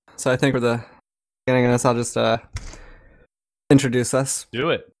So I think for the beginning of this, I'll just introduce us. Do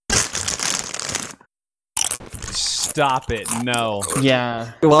it. Stop it. No.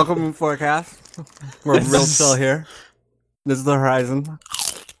 Yeah. Welcome, Forecast. We're real still here. This is the Horizon.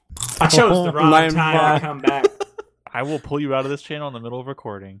 I chose the wrong time to come back. I will pull you out of this channel in the middle of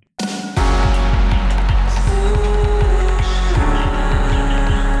recording.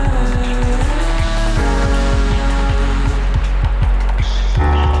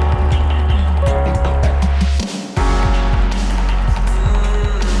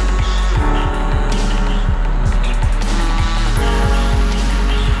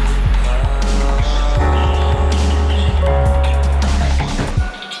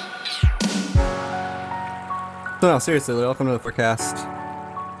 No, seriously, welcome to the Forecast.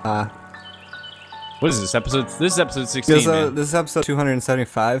 What is this episode? This is episode 16. Man. This is episode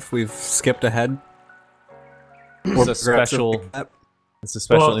 275. We've skipped ahead. It's a special. It's a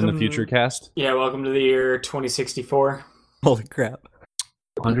special in the future cast. Yeah, welcome to the year 2064. Holy crap!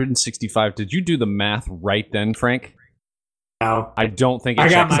 165. Did you do the math right then, Frank? No, I don't think it I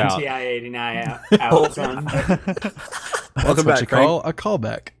got checks my out. TI 89 out. Son. Welcome back, you Frank. call a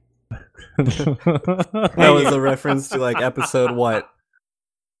callback. That was a reference to like episode what?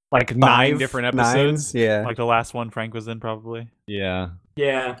 Like 9 different episodes. 9? Yeah. Like the last one Frank was in, probably. Yeah.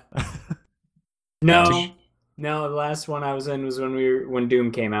 Yeah. No, the last one I was in was when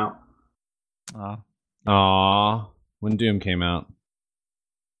Doom came out. Aww. When Doom came out,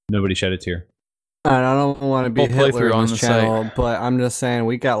 nobody shed a tear. I don't want to be Full Hitler playthrough on on this the channel, site. but I'm just saying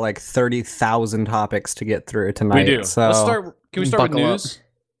we got like 30,000 topics to get through tonight. We do. So Let's start. Can we start with buckle up. news?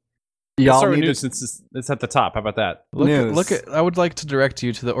 y'all Let's start with need news to. since it's at the top. How about that? Look at. I would like to direct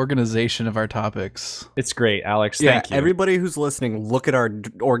you to the organization of our topics. It's great, Alex. Yeah, Thank you. everybody who's listening, look at our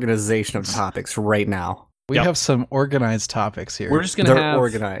organization of topics right now. We Yep. have some organized topics here. We're just gonna They're have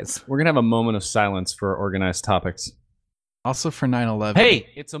organized. We're gonna have a moment of silence for organized topics. Also for 9/11. Hey,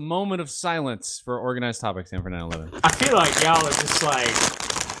 it's a moment of silence for organized topics and for 9/11. I feel like y'all are just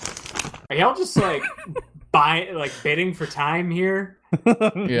like, are y'all just like bidding for time here?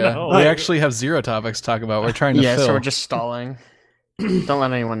 Yeah, No. we actually have 0 topics to talk about. We're trying to Yeah, fill. so we're just stalling. Don't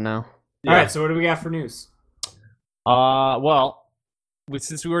let anyone know. Yeah. All right, so what do we got for news? Well,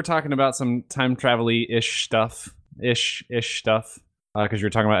 since we were talking about some time travel-y ish stuff, because you were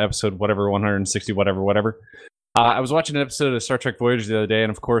talking about episode whatever 160 whatever. I was watching an episode of Star Trek Voyager the other day, and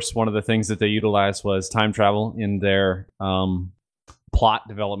of course, one of the things that they utilized was time travel in their plot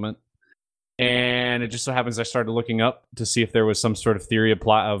development. And it just so happens I started looking up to see if there was some sort of theory of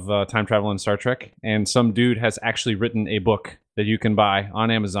plot of time travel in Star Trek. And some dude has actually written a book that you can buy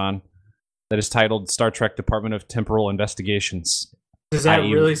on Amazon that is titled Star Trek Department of Temporal Investigations. Does that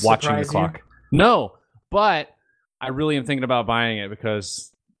i.e. really watching the surprise clock? No, but I really am thinking about buying it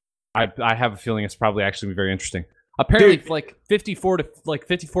because I have a feeling it's probably actually be very interesting. Apparently, Dude. like 54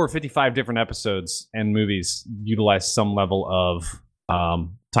 or 55 different episodes and movies utilize some level of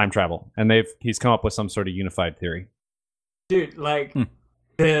time travel, and he's come up with some sort of unified theory. Dude, like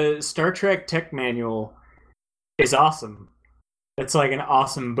the Star Trek tech manual is awesome. It's like an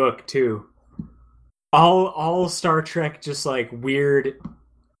awesome book too. All Star Trek just like weird,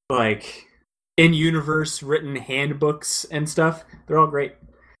 like in-universe written handbooks and stuff. They're all great.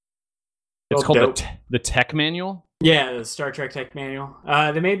 It's Well, called dope. the Tech Manual. Yeah, the Star Trek tech manual.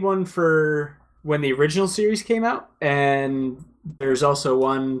 They made one for when the original series came out, and there's also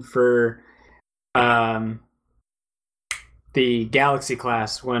one for the Galaxy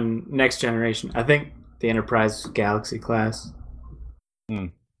class when Next Generation. I think the Enterprise Galaxy class. Well,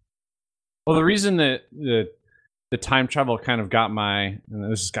 the reason that the time travel kind of got my,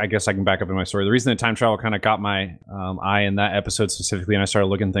 and this is, I guess I can back up in my story. The reason that time travel kind of got my eye in that episode specifically, and I started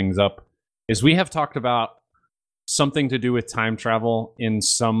looking things up, is we have talked about something to do with time travel in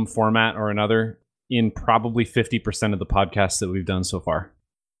some format or another in probably 50% of the podcasts that we've done so far.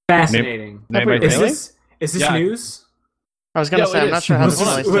 Fascinating. Anybody Is think? this Yeah. news? I was gonna Yeah, say, it I'm not is. sure how Was this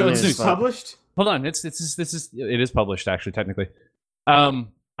this- relates was to this news, but- published? Hold on, it is published actually technically.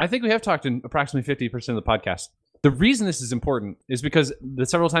 I think we have talked in approximately 50% of the podcast. The reason this is important is because the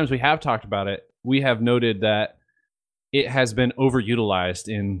several times we have talked about it, we have noted that it has been overutilized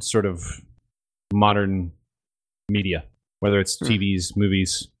in sort of modern media, whether it's TVs,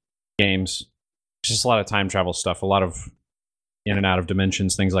 movies, games, just a lot of time travel stuff, a lot of in and out of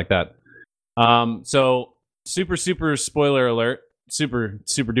dimensions, things like that. So super spoiler alert, super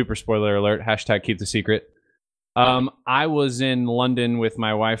duper spoiler alert, hashtag keep the secret. I was in London with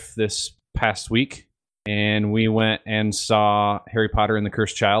my wife this past week, and we went and saw Harry Potter and the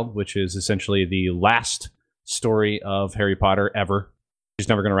Cursed Child, which is essentially the last story of Harry Potter ever. She's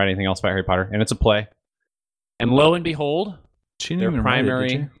never going to write anything else about Harry Potter, and it's a play. And lo and behold, She didn't their even primary...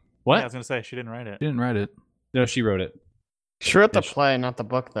 write it, did she? What? Yeah, I was gonna say she didn't write it. She didn't write it. No, she wrote it. She wrote the Yeah, play, not the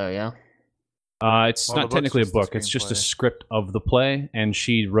book, though. Yeah. It's Well, the not book's technically a just a book. It's just a screenplay. script of the play, and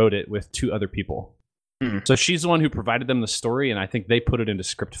she wrote it with 2 other people. So she's the one who provided them the story, and I think they put it into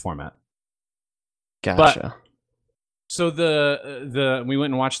script format. Gotcha. So we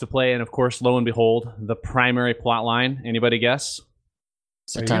went and watched the play, and of course, lo and behold, the primary plot line. Anybody guess?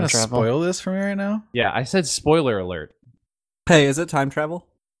 It's Are a you time gonna travel. spoil this for me right now? Yeah, I said spoiler alert. Hey, is it time travel?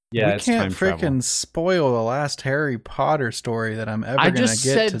 Yeah, we it's can't time travel. freaking spoil the last Harry Potter story that I'm ever I gonna just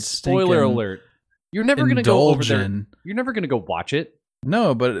get said to spoiler stinking alert. You're never gonna go over indulge there. in. You're never gonna go watch it.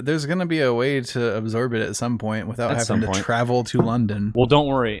 No, but there's gonna be a way to absorb it at some point without At some having to point. travel to London. Well, don't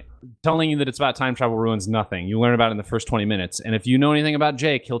worry. Telling you that it's about time travel ruins nothing. You learn about it in the first 20 minutes. And if you know anything about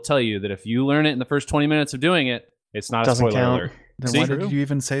Jake, he'll tell you that if you learn it in the first 20 minutes of doing it, it's not Doesn't a spoiler count. alert. Then See? why did you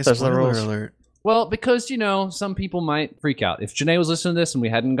even say Those are the spoiler rules. alert? Well, because, some people might freak out. If Janae was listening to this and we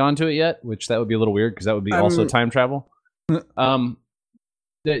hadn't gone to it yet, which that would be a little weird because that would be also time travel,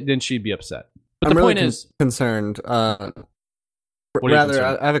 then she'd be upset. But I'm the really point is... concerned. are you Rather,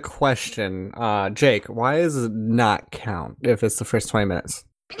 concerned? I have a question. Jake, why does it not count if it's the first 20 minutes?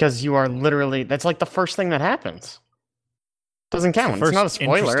 Because you are literally, that's like the first thing that happens. Doesn't count. It's first not a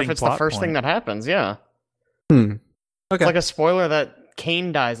spoiler if interesting it's the plot first thing point. that happens, yeah. Okay. It's like a spoiler that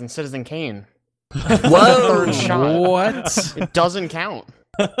Kane dies in Citizen Kane. Whoa! Third shot. What? It doesn't count.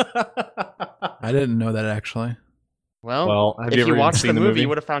 I didn't know that actually. Well, have if ever you even watched seen the movie, you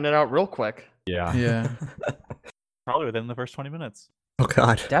would have found it out real quick. Yeah. Yeah. Probably within the first 20 minutes. Oh,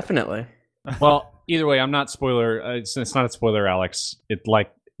 God. Definitely. Well, either way, I'm not spoiler. It's not a spoiler, Alex. It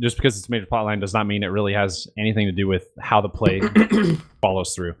just because it's a major plot line does not mean it really has anything to do with how the play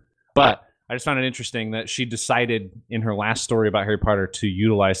follows through. But I just found it interesting that she decided in her last story about Harry Potter to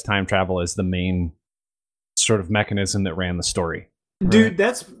utilize time travel as the main sort of mechanism that ran the story. Dude,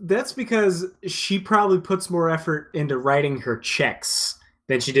 that's because she probably puts more effort into writing her checks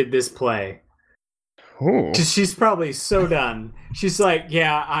than she did this play. Ooh. 'Cause she's probably so done. She's like,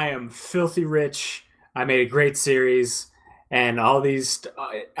 yeah, I am filthy rich. I made a great series, and all these.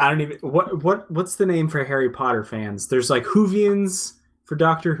 I don't even what's the name for Harry Potter fans? There's like Whovians for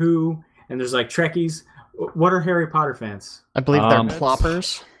Doctor Who, and there's like Trekkies. What are Harry Potter fans? I believe they're Um,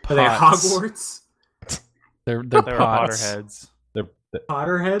 ploppers. Are they Pots. Hogwarts? They're They're pots. Potterheads.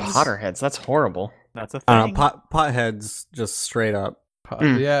 Potterheads? Potterheads, that's horrible. That's a I don't thing. know, potheads just straight up. Yeah,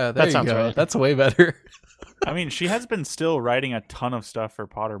 there that you sounds go. right. That's way better. I mean, she has been still writing a ton of stuff for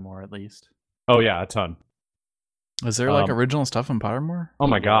Pottermore, at least. Oh yeah, a ton. Is there original stuff in Pottermore? Oh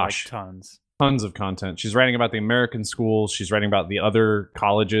my Yeah, gosh, like tons. tons of content. She's writing about the American schools. She's writing about the other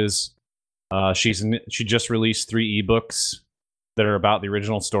colleges. She just released 3 ebooks that are about the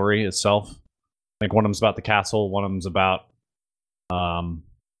original story itself. Like one of them's about the castle. One of them's about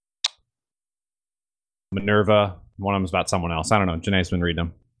Minerva. One of them's about someone else. I don't know. Janae's been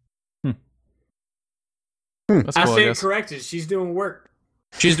reading them. That's I cool, I stand guess. corrected. She's doing work.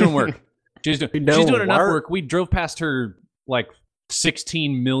 She's doing work. She's doing know enough work? work. We drove past her like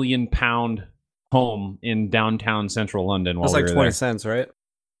 16 million pound home in downtown central London while That's we like were 20 there. cents, right?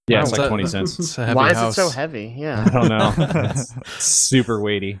 Yeah, it's Wow, like that- 20 cents. It's a heavy Why house. is it so heavy? I Yeah. don't know. It's super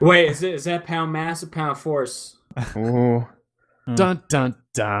weighty. Wait, is that pound mass or pound force? Ooh. Dun dun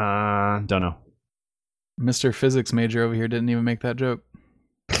dun. Don't know. Mr. Physics major over here didn't even make that joke.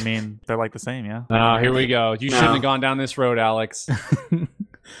 I mean, they're like the same, yeah. Oh, here we go. You shouldn't No. have gone down this road, Alex.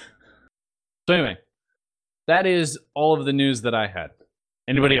 So anyway, that is all of the news that I had.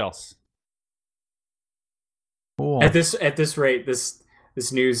 Anybody else? Cool. At this rate, this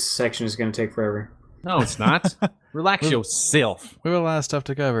news section is going to take forever. No, it's not. Relax yourself. We have a lot of stuff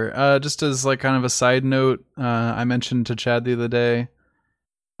to cover. Just as like kind of a side note, I mentioned to Chad the other day.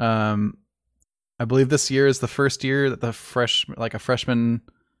 I believe this year is the first year that a freshman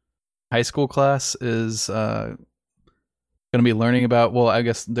high school class is going to be learning about. Well, I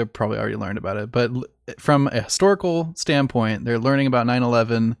guess they're probably already learned about it, but from a historical standpoint, they're learning about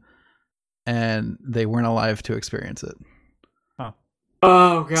 9/11, and they weren't alive to experience it.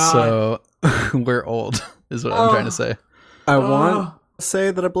 Oh god. So we're old, is what I'm trying to say. I want to say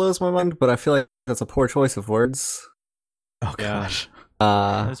that it blows my mind, but I feel like that's a poor choice of words. Oh Yeah. gosh.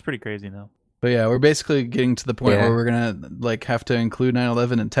 That's pretty crazy, though. But yeah, we're basically getting to the point Yeah. where we're gonna like have to include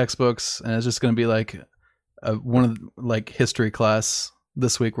 9/11 in textbooks, and it's just gonna be like one of like history class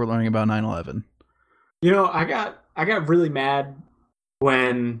this week. We're learning about 9/11. You know, I got really mad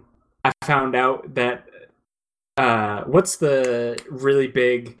when I found out that what's the really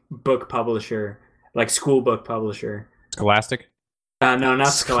big book publisher, like school book publisher? Scholastic. No, not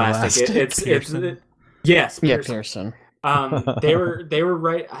Scholastic. It's yes, Yeah, Pearson. Pearson. They were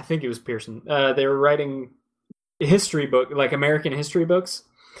right. I think it was Pearson. They were writing history book, like American history books,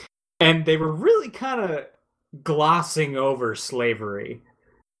 and they were really kind of glossing over slavery.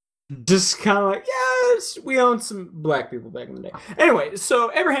 Just kind of like, yes, we owned some black people back in the day. Anyway,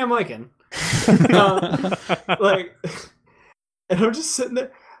 so Abraham Lincoln, like, and I'm just sitting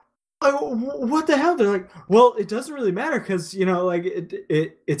there. Like, what the hell? They're like, well, it doesn't really matter because, you know, like,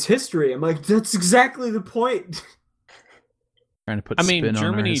 it's history. I'm like, that's exactly the point. Trying to put spin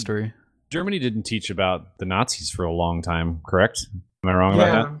on our history. Germany didn't teach about the Nazis for a long time, correct? Am I wrong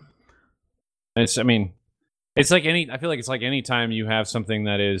about that? It's like I feel like it's like any time you have something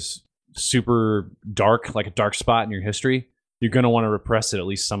that is super dark, like a dark spot in your history, you're going to want to repress it at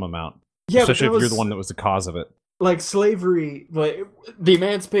least some amount. Yeah, especially if you're the one that was the cause of it. Like slavery, like the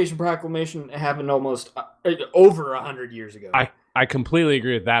Emancipation Proclamation happened almost over 100 years ago. I completely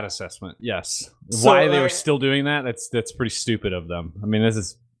agree with that assessment. Yes, So, why they were still doing that? That's pretty stupid of them. I mean,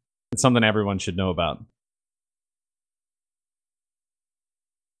 it's something everyone should know about.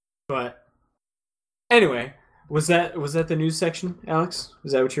 But anyway, was that the news section, Alex?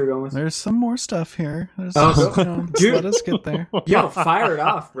 Is that what you were going with? There's some more stuff here. Just Dude. let us get there. Yo, fire it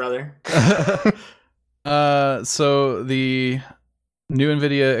off, brother. So the new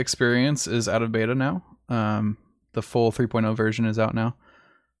NVIDIA experience is out of beta now. The full 3.0 version is out now,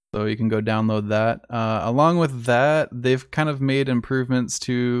 so you can go download that. Along with that, they've kind of made improvements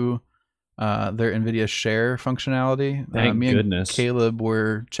to their NVIDIA Share functionality. Thank goodness. And Caleb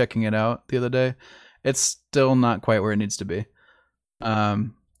were checking it out the other day. It's still not quite where it needs to be.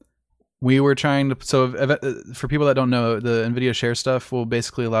 We were trying to, so for people that don't know, the NVIDIA Share stuff will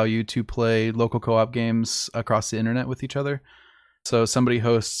basically allow you to play local co-op games across the internet with each other. So somebody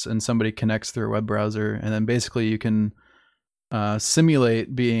hosts and somebody connects through a web browser, and then basically you can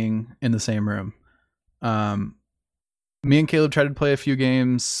simulate being in the same room. Me and Caleb tried to play a few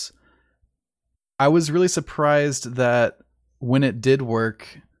games. I was really surprised that when it did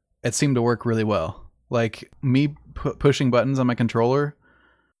work, it seemed to work really well. Like me pushing buttons on my controller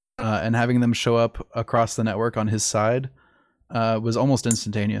and having them show up across the network on his side was almost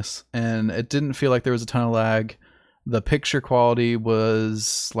instantaneous. And it didn't feel like there was a ton of lag. The picture quality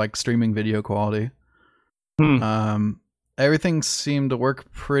was like streaming video quality. Everything seemed to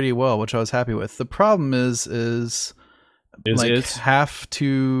work pretty well, which I was happy with. The problem is half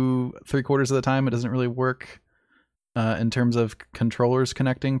to 3/4 of the time it doesn't really work in terms of controllers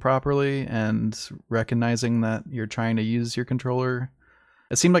connecting properly and recognizing that you're trying to use your controller.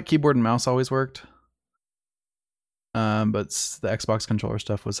 It seemed like keyboard and mouse always worked, but the Xbox controller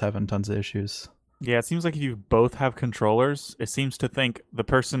stuff was having tons of issues. Yeah, it seems like if you both have controllers, it seems to think the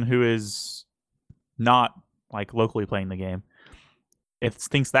person who is not like locally playing the game, it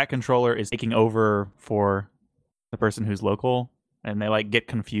thinks that controller is taking over for the person who's local, and they like get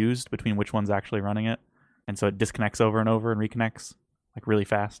confused between which one's actually running it, and so it disconnects over and over and reconnects like really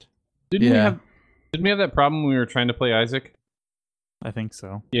fast. Didn't we have that problem when we were trying to play Isaac? I think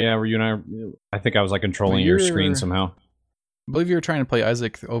so. Yeah, where you and I think I was like controlling your screen somehow. I believe you were trying to play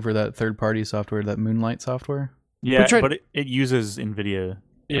Isaac over that third-party software, that Moonlight software. Yeah, but it uses NVIDIA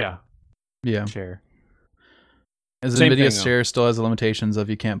Share. As NVIDIA Share still has the limitations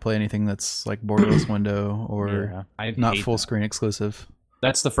of you can't play anything that's like borderless window or not full screen exclusive.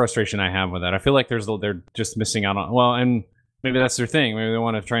 That's the frustration I have with that. I feel like they're just missing out on, well, and maybe that's their thing. Maybe they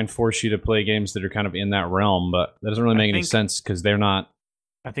want to try and force you to play games that are kind of in that realm, but that doesn't really make any sense because they're not.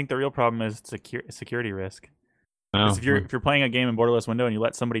 I think the real problem is security risk. Oh, if you're playing a game in borderless window and you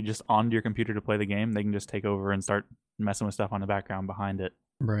let somebody just onto your computer to play the game, they can just take over and start messing with stuff on the background behind it.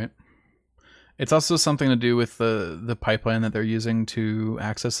 Right. It's also something to do with the pipeline that they're using to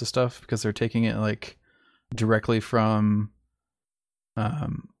access the stuff, because they're taking it like directly from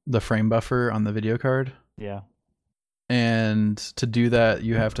the frame buffer on the video card. Yeah. And to do that,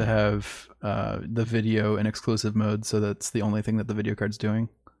 you have to have the video in exclusive mode, so that's the only thing that the video card's doing.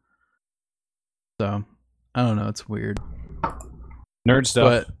 So, I don't know, it's weird. Nerd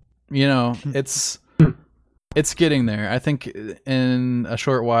stuff. But, you know, it's getting there. I think in a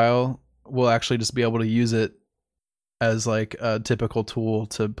short while, we'll actually just be able to use it as like a typical tool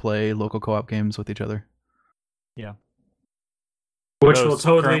to play local co-op games with each other. Yeah. Which will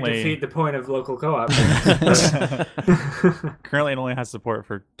totally defeat the point of local co-op. Currently, it only has support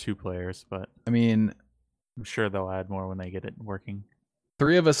for 2 players, but I mean, I'm sure they'll add more when they get it working.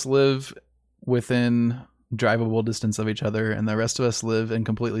 3 of us live within drivable distance of each other, and the rest of us live in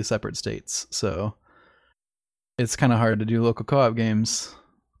completely separate states. So it's kind of hard to do local co-op games.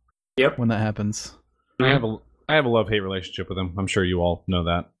 Yep. When that happens. I I have a love-hate relationship with him. I'm sure you all know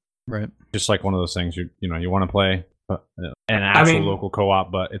that. Right. Just like one of those things, you want to play an actual local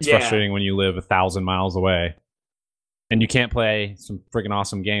co-op, but it's frustrating when you live 1,000 miles away and you can't play some freaking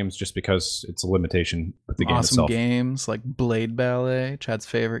awesome games just because it's a limitation with the game awesome itself. Games like Blade Ballet, Chad's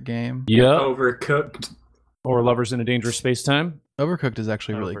favorite game. Yeah. Overcooked. Or Lovers in a Dangerous Space-Time. Overcooked is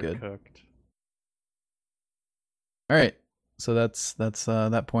actually really good. Overcooked. All right. So that's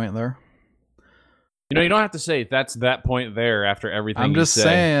that point there. You don't have to say that's that point there after everything. I'm just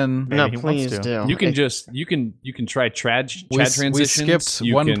saying. No, he wants please to. do. You can just you can try Chad We transitions.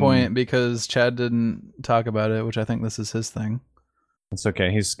 skipped one point because Chad didn't talk about it, which I think this is his thing. It's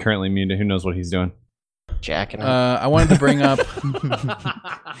okay. He's currently muted. Who knows what he's doing? Jacking it. I wanted to bring up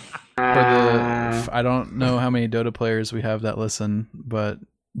I don't know how many Dota players we have that listen, but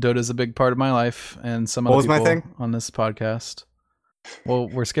Dota is a big part of my life and some other people on this podcast. Well,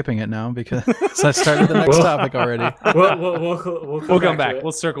 we're skipping it now because I started the next topic already. We'll come back.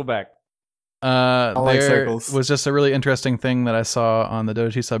 We'll circle back. There was just a really interesting thing that I saw on the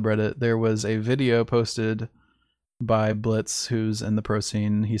Dota 2 subreddit. There was a video posted by Blitz, who's in the pro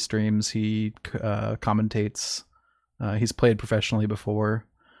scene. He streams, he commentates. He's played professionally before.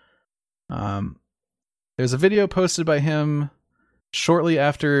 There's a video posted by him shortly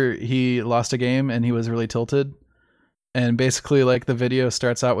after he lost a game and he was really tilted. And basically, like, the video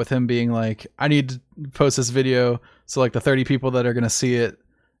starts out with him being like, I need to post this video so, like, the 30 people that are going to see it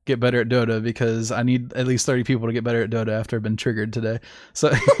get better at Dota because I need at least 30 people to get better at Dota after I've been triggered today.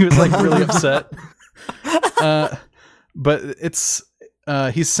 So he was, like, really upset. But it's...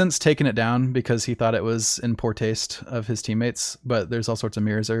 he's since taken it down because he thought it was in poor taste of his teammates. But there's all sorts of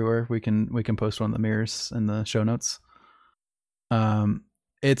mirrors everywhere. We can post one of the mirrors in the show notes.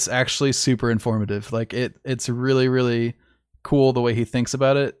 It's actually super informative. Like it's really, really cool the way he thinks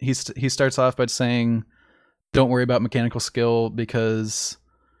about it. He starts off by saying, don't worry about mechanical skill because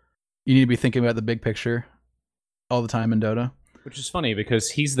you need to be thinking about the big picture all the time in Dota. Which is funny because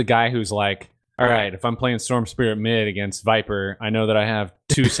he's the guy who's like, all right, if I'm playing Storm Spirit mid against Viper, I know that I have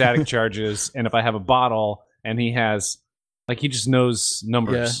 2 static charges, and if I have a bottle and he has, like, he just knows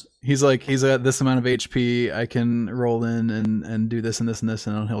numbers. Yeah. He's at this amount of HP, I can roll in and do this and this and this,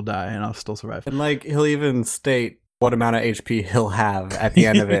 and he'll die, and I'll still survive. And, like, he'll even state what amount of HP he'll have at the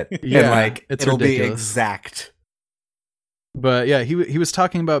end of it. Yeah, and, like, it'll ridiculous. be exact. But yeah, he was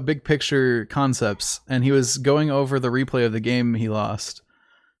talking about big picture concepts, and he was going over the replay of the game he lost.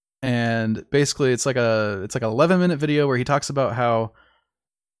 And basically, it's like a 11-minute video where he talks about how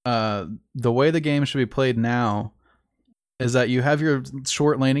the way the game should be played now is that you have your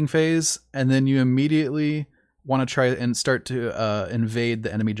short laning phase, and then you immediately want to try and start to invade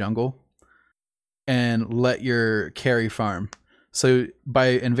the enemy jungle and let your carry farm. So by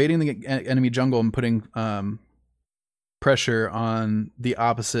invading the enemy jungle and putting pressure on the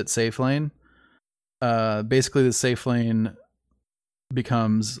opposite safe lane, basically the safe lane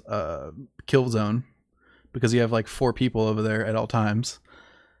becomes kill zone because you have like 4 people over there at all times.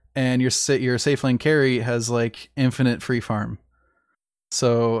 And your safe lane carry has like infinite free farm.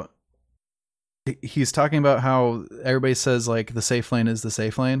 So he's talking about how everybody says like the safe lane is the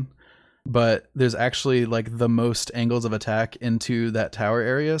safe lane, but there's actually like the most angles of attack into that tower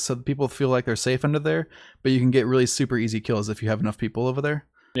area, so people feel like they're safe under there, but you can get really super easy kills if you have enough people over there.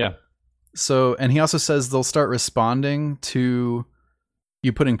 Yeah. So, and he also says they'll start responding to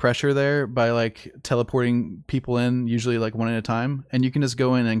you putting pressure there by like teleporting people in, usually like one at a time, and you can just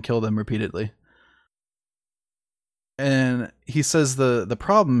go in and kill them repeatedly. And he says the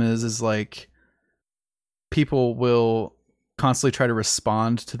problem is like people will constantly try to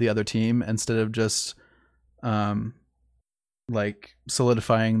respond to the other team instead of just like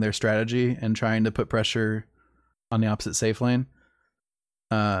solidifying their strategy and trying to put pressure on the opposite safe lane.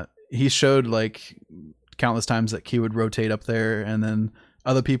 He showed like countless times that Q would rotate up there, and then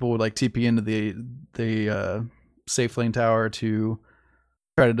other people would like TP into the safe lane tower to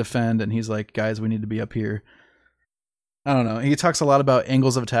try to defend, and he's like, guys, we need to be up here. I don't know. He talks a lot about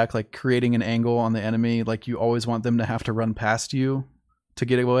angles of attack, like creating an angle on the enemy. Like you always want them to have to run past you to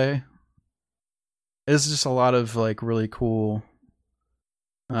get away. It's just a lot of like really cool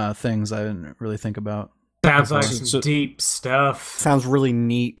things I didn't really think about. Sounds like some deep stuff. Sounds really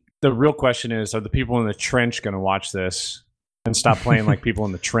neat. The real question is, are the people in the trench going to watch this and stop playing like people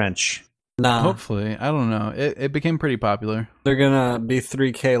in the trench? Nah. Hopefully. I don't know. It became pretty popular. They're gonna be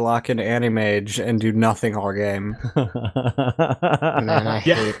 3K lock into Animage and do nothing all game. Man, I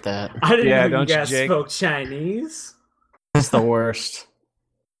hate that. I didn't know you don't you, guys Jake? spoke Chinese. It's the worst.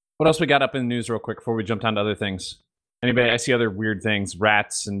 What else we got up in the news real quick before we jump down to other things? Anybody? I see other weird things: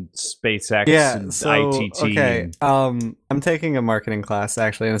 rats and SpaceX Yeah, and so ITT. okay, and- I'm taking a marketing class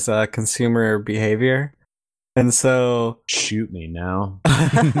actually, and it's consumer behavior, and so shoot me now.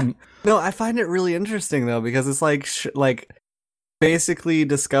 no, I find it really interesting though because it's like basically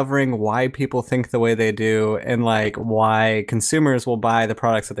discovering why people think the way they do and like why consumers will buy the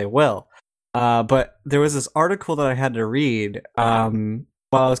products that they will. But there was this article that I had to read while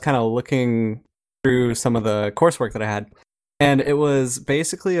I was kind of looking through some of the coursework that I had, and it was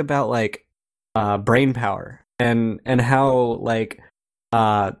basically about like brain power and how like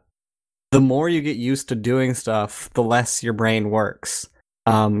the more you get used to doing stuff, the less your brain works.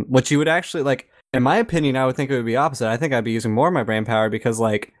 Which you would actually like. In my opinion, I would think it would be opposite. I think I'd be using more of my brain power because,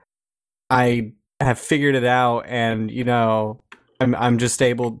 like, I have figured it out, and I'm just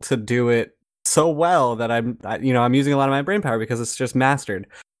able to do it so well that I'm using a lot of my brain power because it's just mastered.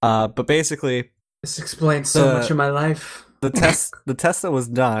 But basically, This explains so much of my life. the test that was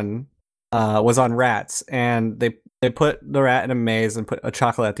done was on rats, and they put the rat in a maze and put a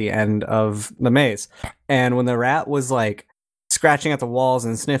chocolate at the end of the maze, and when the rat was like scratching at the walls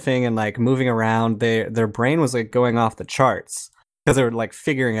and sniffing and like moving around, their brain was like going off the charts because they were like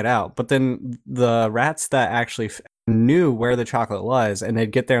figuring it out. But then the rats that actually knew where the chocolate was and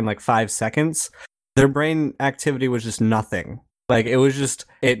they'd get there in like 5 seconds, their brain activity was just nothing. Like it was just,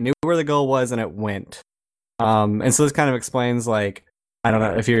 it knew where the goal was and it went. And so this kind of explains, like, I don't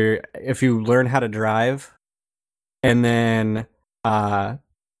know, if you learn how to drive and then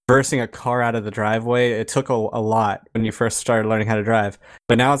reversing a car out of the driveway, it took a lot when you first started learning how to drive.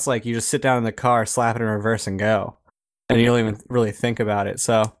 But now it's like you just sit down in the car, slap it in reverse, and go. And you don't even really think about it.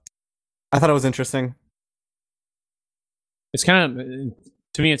 So I thought it was interesting. It's kind of,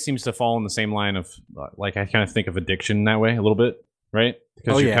 to me, it seems to fall in the same line of, like, I kind of think of addiction that way a little bit, right?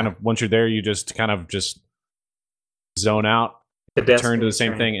 Because kind of, once you're there, you just kind of just zone out, turn to the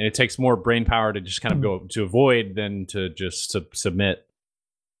same thing. And it takes more brain power to just kind of go to avoid than to just submit.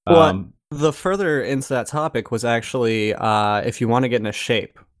 Well, the further into that topic was actually if you want to get into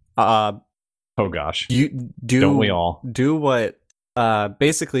shape. Oh gosh, don't we all do what?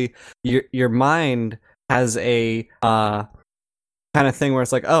 Basically, your mind has a kind of thing where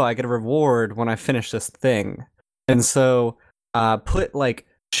it's like, oh, I get a reward when I finish this thing, and so put like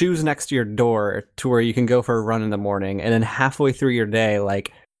shoes next to your door to where you can go for a run in the morning, and then halfway through your day,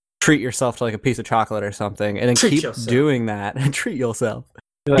 like treat yourself to like a piece of chocolate or something, and then keep doing that and treat yourself.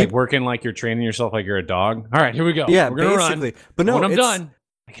 Like working like you're training yourself like you're a dog. All right, here we go. Yeah, we're gonna basically. Run. But no, when I'm done,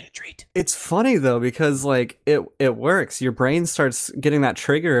 I get a treat. It's funny though because like it works. Your brain starts getting that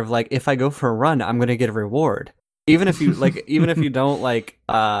trigger of like, if I go for a run, I'm gonna get a reward. Even if you like, even if you don't like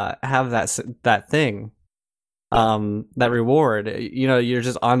have that thing, that reward. You're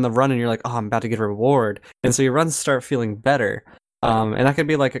just on the run and you're like, oh, I'm about to get a reward, and so your runs start feeling better. And that could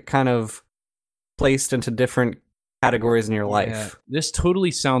be like a kind of placed into different categories in your life. This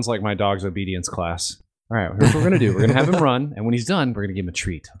totally sounds like my dog's obedience class. All right, here's what we're gonna do. We're gonna have him run, and when he's done, we're gonna give him a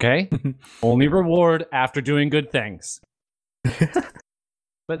treat. Okay? Only reward after doing good things.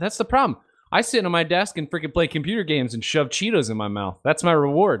 But that's the problem. I sit on my desk and freaking play computer games and shove Cheetos in my mouth. That's my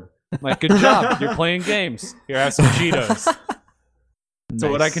reward. I'm like, good job. You're playing games. Here, have some Cheetos. Nice.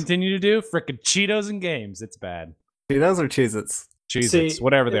 So what I continue to do? Freaking Cheetos and games. It's bad. Cheetos or Cheez-Its? Cheez-Its,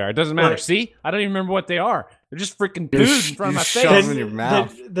 whatever they are. It doesn't matter. See? I don't even remember what they are. They're just freaking food in front of my face. Shove them in your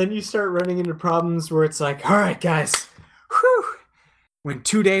mouth. Then you start running into problems where it's like, all right, guys, whew, went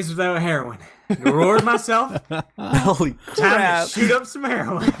 2 days without heroin. Reward myself. Holy crap. Time to shoot up some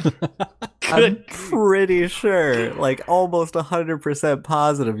heroin. I'm pretty sure, like almost 100%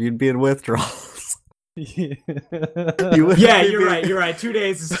 positive you'd be in withdrawals. Yeah, you're right. You're right. 2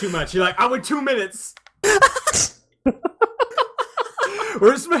 days is too much. You're like, I went 2 minutes.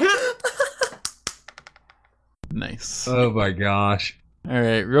 Where's my hit? Nice. Oh my gosh. All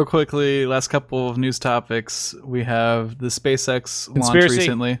right, real quickly, last couple of news topics. We have the SpaceX launch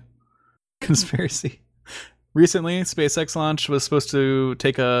recently. Conspiracy. Recently, SpaceX launch was supposed to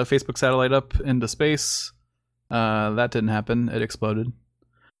take a Facebook satellite up into space. That didn't happen. It exploded.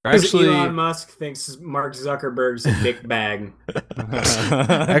 Actually, Elon Musk thinks Mark Zuckerberg's a dick bag.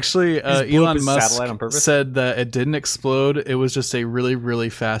 Actually, Elon Musk said that it didn't explode. It was just a really, really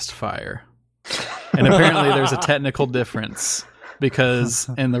fast fire. And apparently there's a technical difference. Because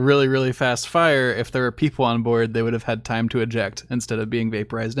in the really, really fast fire, if there were people on board, they would have had time to eject instead of being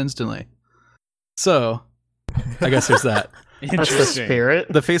vaporized instantly. So, I guess there's that. That's the spirit.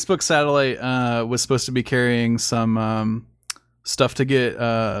 The Facebook satellite was supposed to be carrying some stuff to get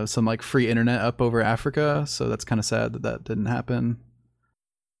some like free internet up over Africa. So that's kind of sad that didn't happen.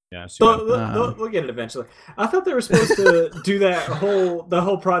 Yeah, it's too bad. They'll get it eventually. I thought they were supposed to do the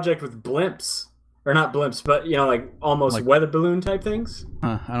whole project with blimps, or not blimps, but like almost Like- weather balloon type things,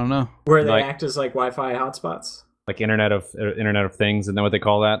 I don't know. where they Like- act as like Wi-Fi hotspots. Like Internet of Things, isn't that what they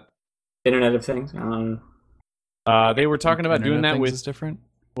call that? Internet of Things. I don't know. They were talking about doing Internet that things with. is different.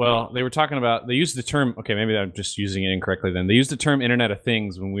 Well, they were talking about. They used the term. Okay, maybe I'm just using it incorrectly. Then they used the term Internet of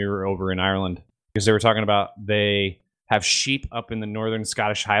Things when we were over in Ireland because they were talking about they have sheep up in the northern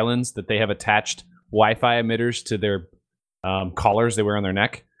Scottish Highlands that they have attached Wi-Fi emitters to their collars they wear on their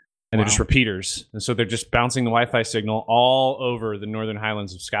neck, and they're just repeaters. And so they're just bouncing the Wi-Fi signal all over the northern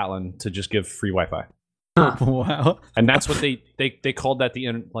Highlands of Scotland to just give free Wi-Fi. Wow. And that's what they called that the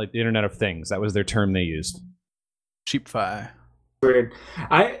Internet of Things. That was their term they used. Cheap-fi. Weird.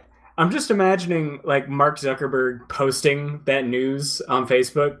 I'm just imagining like Mark Zuckerberg posting that news on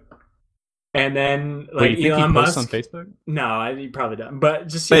Facebook, and then like Wait, you think Elon he posts Musk. on Facebook? No, he probably doesn't. But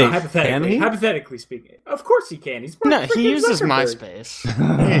just Wait, hypothetically, can he? hypothetically speaking, of course he can. He's No, freaking he uses Zuckerberg.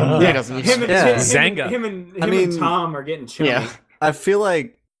 MySpace. He doesn't use Him and, Yeah. Zanga. him and I mean- Tom are getting chummy. Yeah. I feel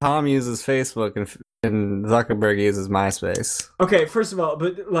like Tom uses Facebook and Zuckerberg uses MySpace. Okay, first of all,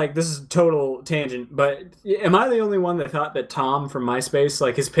 but like this is total tangent, but am I the only one that thought that Tom from MySpace,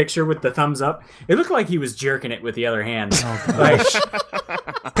 like his picture with the thumbs up, it looked like he was jerking it with the other hand. Like,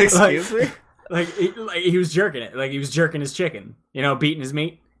 Excuse me? like he was jerking it, like he was jerking his chicken, beating his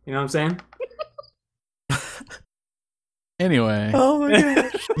meat. You know what I'm saying? Anyway, Oh my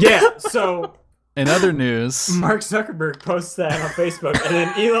god. Yeah. So in other news, Mark Zuckerberg posts that on Facebook, and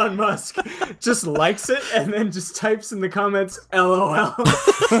then Elon Musk just likes it, and then just types in the comments, "LOL."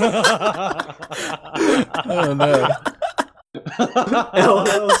 oh no.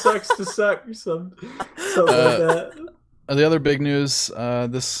 LOL sucks to suck or something like that. The other big news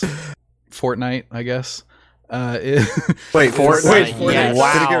this fortnight, I guess. Wait, Fortnite. Fortnite? Yes. Did it get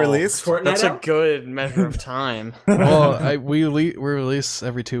Wow. released? Fortnite That's a out? good measure of time. Well, we release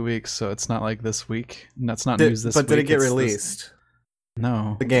every 2 weeks, so it's not like this week. And that's not news this week. But did it get it's this- released?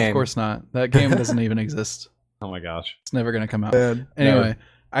 No, The game. Of course not. That game doesn't even exist. Oh my gosh. It's never going to come out. Bad. Anyway,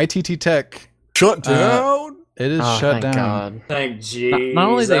 ITT Tech. Shut down? It is Oh, shut thank down. God. Thank Jesus. Not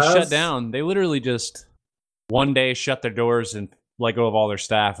only they shut down, they literally just one day shut their doors and let go of all their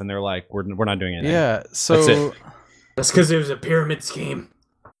staff, and they're like, "We're not doing anything." Yeah, That's so it. That's because it was a pyramid scheme.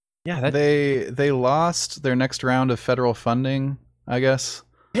 Yeah. they lost their next round of federal funding, I guess.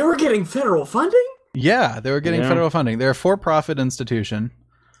 They were getting federal funding? Yeah, they were getting Yeah. federal funding. They're a for-profit institution.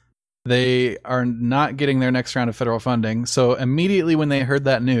 They are not getting their next round of federal funding. So immediately when they heard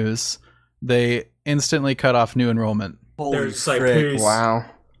that news, they instantly cut off new enrollment. They're just like, frick. peace. Wow.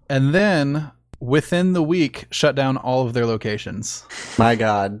 And then within the week, shut down all of their locations. My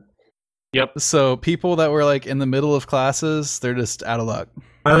god. So people that were like in the middle of classes, they're just out of luck.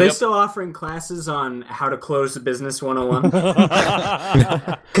 Are they Yep. still offering classes on how to close a business 101?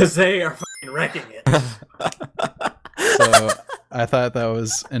 Because they are fucking wrecking it. So I thought that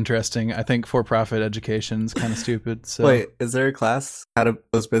was interesting. I think for-profit education's kind of stupid. So Wait, is there a class how to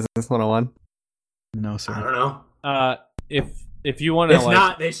close business 101? no, I sir. don't know. If you want to If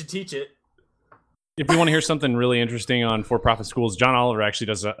not, they should teach it. if you want to hear something really interesting on for-profit schools, John Oliver actually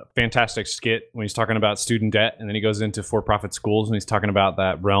does a fantastic skit when he's talking about student debt, and then he goes into for-profit schools and he's talking about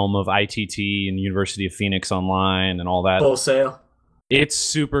that realm of ITT and University of Phoenix Online and all that. Wholesale. It's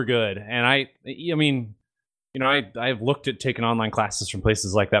super good, and I mean, I've looked at taking online classes from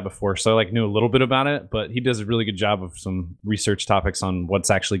places like that before, so I like knew a little bit about it. But he does a really good job of some research topics on what's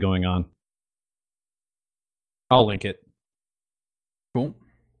actually going on. I'll link it. Cool.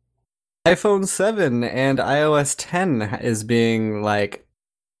 iPhone 7 and iOS 10 is being like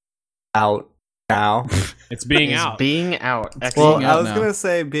out now. It's being Is out. being out. Well, Being out I was now. gonna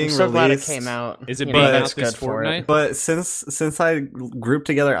say being I'm so released. glad it came out. Is it You being know, out that's this good for fortnight? it. But since I grouped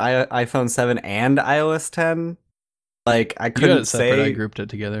together iPhone 7 and iOS 10, like I You got couldn't it separate. I say. grouped it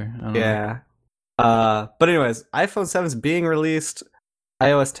together. I don't know. Yeah. But anyways, iPhone 7 is being released.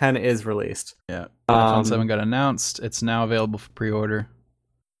 iOS 10 is released. Yeah. iPhone 7 got announced. It's now available for pre-order.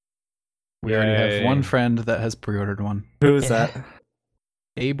 We already have Yay. one friend that has pre-ordered one. Who is that?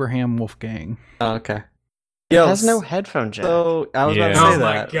 Abraham Wolfgang. Oh, okay. It Yo, has no headphone jack. So I was about to Yeah. say Oh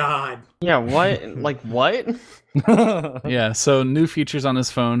my that. god. Yeah, what? Like, what? Yeah, so new features on this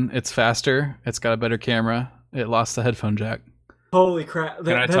phone. It's faster. It's got a better camera. It lost the headphone jack. Holy crap. Can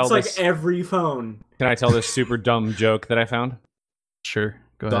I That's tell like this- every phone. Can I tell this super dumb joke that I found? Sure.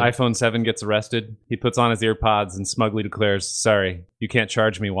 Go The ahead. iPhone 7 gets arrested. He puts on his ear pods and smugly declares, "Sorry, you can't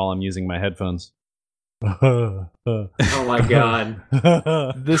charge me while I'm using my headphones." Oh my god.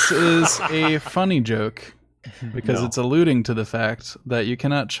 This is a funny joke. because No. it's alluding to the fact that you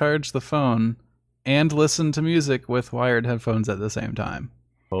cannot charge the phone and listen to music with wired headphones at the same time.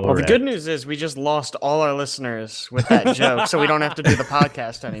 Well, the good news is we just lost all our listeners with that joke, so we don't have to do the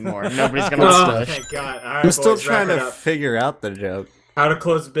podcast anymore. Nobody's going to listen to Oh, this. thank God. All right, I'm still boys, trying wrap it to up. figure out the joke. How to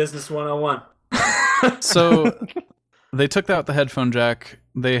close business 101. So they took out the headphone jack.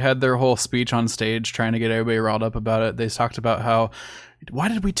 They had their whole speech on stage trying to get everybody riled up about it. They talked about how, why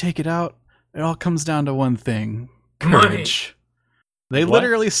did we take it out? It all comes down to one thing. Courage. They What?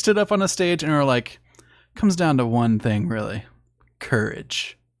 literally stood up on a stage and were like, comes down to one thing, really.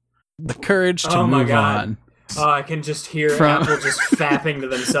 Courage. The courage to Oh my move God. on. Oh, I can just hear From- Apple just fapping to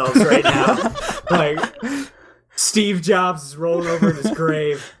themselves right now. Like, Steve Jobs is rolling over in his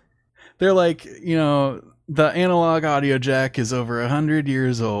grave. They're like, the analog audio jack is over 100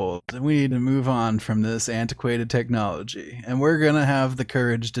 years old, and we need to move on from this antiquated technology, and we're going to have the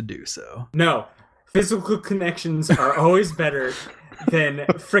courage to do so. No, physical connections are always better than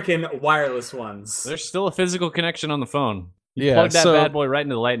frickin' wireless ones. There's still a physical connection on the phone. Yeah, Plug that so, bad boy right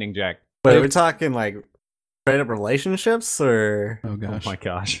into the lightning jack. Wait, are we talking like straight up relationships or? oh Oh gosh. my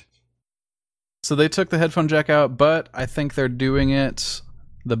gosh. So they took the headphone jack out, but I think they're doing it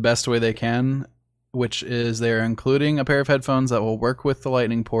the best way they can, which is they're including a pair of headphones that will work with the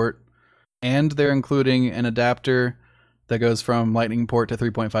lightning port, and they're including an adapter that goes from lightning port to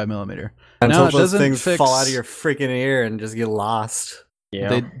 3.5 millimeter. Until Now, it those doesn't things fix- fall out of your freaking ear and just get lost.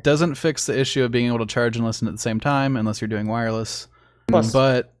 Yeah. It doesn't fix the issue of being able to charge and listen at the same time unless you're doing wireless. Plus-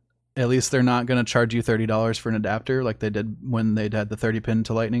 But at least they're not going to charge you $30 for an adapter like they did when they had the 30-pin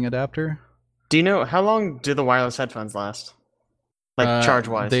to lightning adapter. Do you know, how long do the wireless headphones last? Like,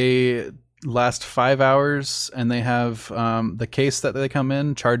 charge-wise? They last 5 hours, and they have the case that they come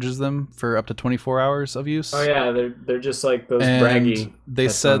in charges them for up to 24 hours of use. Oh yeah, they're just like those And braggy. they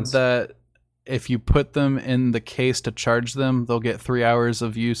headphones. said that if you put them in the case to charge them, they'll get 3 hours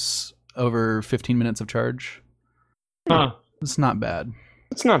of use over 15 minutes of charge. Huh. It's not bad.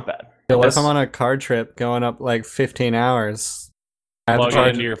 It's not bad. Yo, what if That's- I'm on a car trip going up like 15 hours? I have to Plug it charge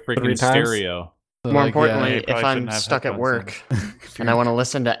into your it 3 freaking times? stereo. So, More like, importantly, you if probably I'm shouldn't have stuck at headphones work if and you're- I want to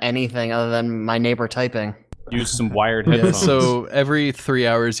listen to anything other than my neighbor typing, Use some wired yeah, headphones. so every 3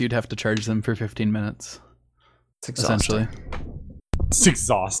 hours you'd have to charge them for 15 minutes, it's exhausting. essentially. It's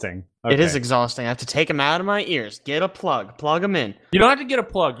exhausting. It is Okay. exhausting. I have to take them out of my ears, get a plug them in. You don't have to get a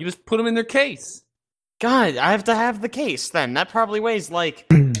plug. You just put them in their case. God, I have to have the case then. That probably weighs like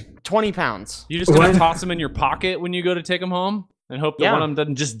 20 pounds. You just gonna What? toss them in your pocket when you go to take them home and hope that Yeah. one of them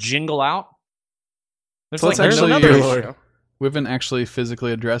doesn't just jingle out. There's So like it's There's actually- another Lord. issue. We haven't actually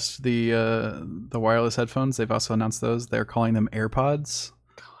physically addressed the wireless headphones. They've also announced those. They're calling them AirPods.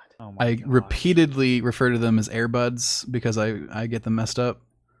 Oh my I gosh. repeatedly refer to them as AirBuds because I get them messed up.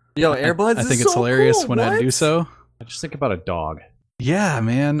 Yo, AirBuds. I think is it's so hilarious cool. when I do What? so. I just think about a dog. Yeah,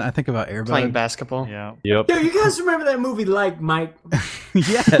 man. I think about AirBuds. Playing basketball. Yeah. Yep. Yo, you guys remember that movie Like Mike?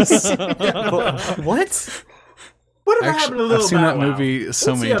 Yes. What? Whatever happened to Little I've seen Bow that Wow? movie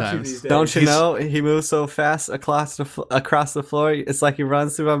so What's he many up to times. these days? Don't you He's- know he moves so fast across the floor? It's like he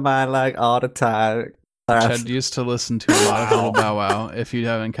runs through my mind like all the time. Chad used to listen to a lot of Little Bow Wow, if you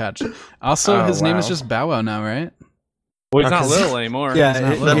haven't catched it. Also, Oh, his name is wow. just Bow Wow now, right? Well, he's not Okay. little anymore. Yeah,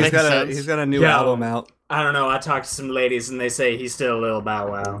 not he- little. he's Makes got a sense. he's got a new Yeah. album out. I don't know. I talked to some ladies and they say he's still a Little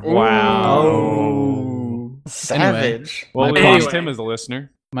Bow Wow. Wow. Oh. Savage. Well, My we point- lost him as a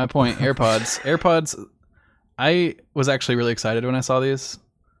listener. My point, AirPods. I was actually really excited when I saw these.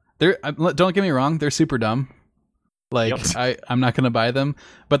 Don't get me wrong, they're super dumb. Like, Yep. I'm not going to buy them.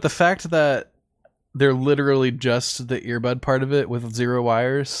 But the fact that they're literally just the earbud part of it with 0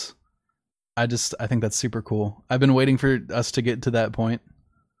 wires, I think that's super cool. I've been waiting for us to get to that point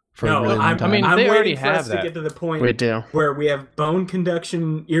for a No, really long I'm, time. I mean, I'm they waiting already for have us that. to get to the point We do. where we have bone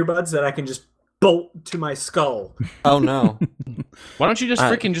conduction earbuds that I can just bolt to my skull. Oh no. Why don't you just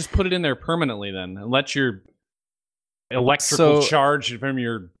I- freaking just put it in there permanently then and let your electrical So- charge from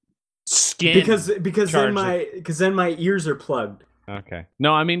your skin? because Charge then my ears are plugged. Okay.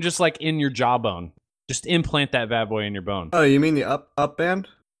 No, I mean just like in your jawbone. Just implant that bad boy in your bone. Oh, you mean the up band?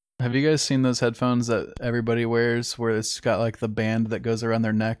 Have you guys seen those headphones that everybody wears where it's got like the band that goes around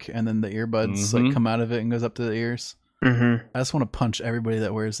their neck and then the earbuds like Mhm. come out of it and goes up to the ears? Mm-hmm. I just want to punch everybody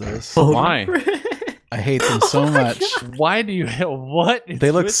that wears those. Why? I hate them so much. Why do you what? is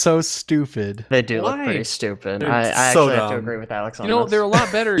They look with- so stupid. They do look Why? pretty stupid. They're I so actually have to dumb. agree with Alex on You know, this. they're a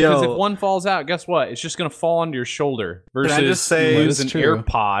lot better because Yo. if one falls out, guess what? It's just gonna fall onto your shoulder I versus just say- use an It's true.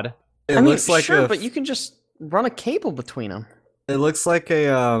 AirPod. It I mean, looks like sure, a but you can just run a cable between them. It looks like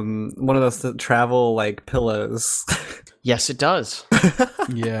a one of those travel like pillows. Yes, it does.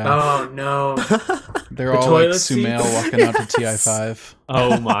 Yeah. Oh no. They're The all like toilet Sumail seats? walking out to TI5.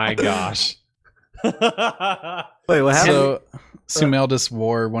 Oh my gosh. Wait, what happened? So Sumail just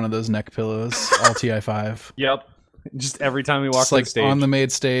wore one of those neck pillows, all TI5. Yep. Just every time we walk Just on like stage. on the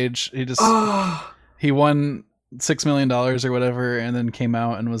maid stage, he won $6 million or whatever, and then came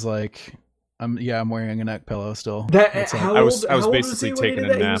out and was like, I'm wearing a neck pillow still. That What's up? how I was old- how old basically was he when he taking did a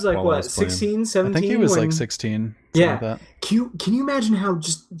that? He nap was like while I what, was playing. 16, I 17? think he was when- like 16. Yeah. Like that. Can you imagine how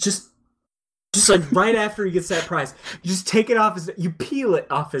just like right after he gets that prize, you just take it off you peel it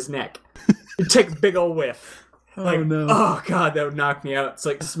off his neck. You take a big old whiff. Like, no. oh god, that would knock me out. It's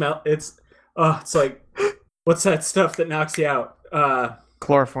like it's like what's that stuff that knocks you out?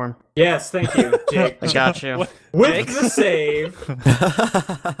 Chloroform. Yes, thank you, Jake. I got you. With the save.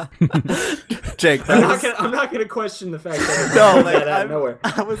 Jake, I'm not gonna question the fact that no, I like that out of nowhere.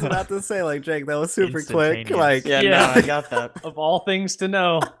 I was about to say, like, Jake, that was super quick. Instantaneous. Like, Yeah, Yeah. no, I got that. Of all things to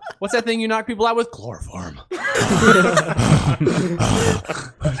know. What's that thing you knock people out with? Chloroform.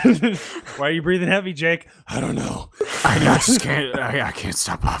 Why are you breathing heavy, Jake? I don't know. I just can't. I can't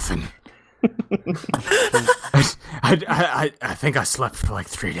stop huffing. I think I slept for like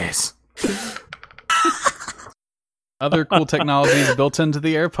 3 days. Other cool technologies built into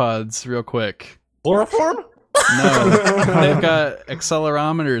the AirPods, real quick. Chloroform? No, they've got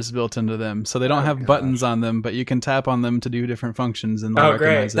accelerometers built into them, so they don't have buttons on them, but you can tap on them to do different functions, and they'll Oh, great.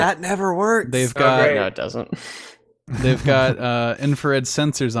 recognize it. that never works. They've great. got No, it doesn't. infrared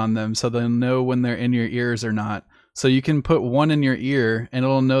sensors on them, so they'll know when they're in your ears or not. So you can put one in your ear, and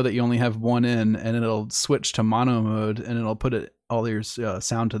it'll know that you only have one in, and it'll switch to mono mode, and it'll put all your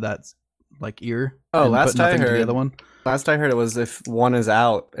sound to that like ear. Oh, and last put nothing I to the heard- other one. Last I heard, it was if one is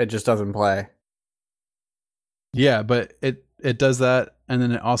out, it just doesn't play. Yeah, but it does that, and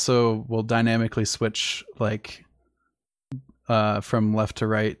then it also will dynamically switch like from left to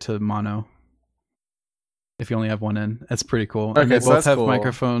right to mono. If you only have one in, that's pretty cool. Okay, And they so both that's have cool.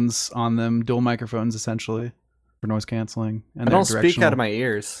 microphones on them, dual microphones essentially for noise canceling. And I they're don't speak directional. out of my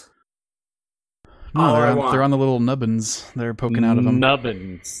ears. No, All I they're want. on the little nubbins. They're poking out of them.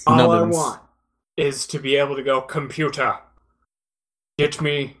 Nubbins. All Nubbins. I want is to be able to go, computer, get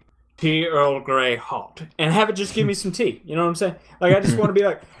me tea Earl Grey hot, and have it just give me some tea. You know what I'm saying? Like, I just want to be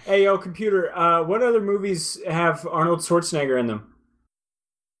like, hey, yo, computer, what other movies have Arnold Schwarzenegger in them?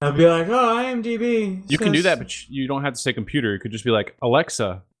 I'll be like, oh, IMDb. You can do says- that, but you don't have to say computer. You could just be like,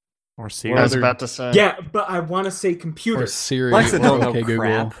 Alexa. Or I Siri. was about to say. Yeah, but I want to say computer. Or Siri Alexa or don't know OK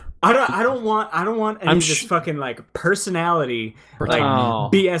Google. I crap. don't want any I'm of this sh- fucking like personality like Oh.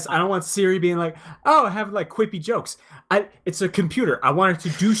 BS. I don't want Siri being like, oh, I have like quippy jokes. It's a computer. I want it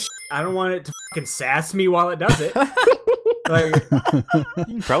to do shit. I don't want it to fucking sass me while it does it. Like, You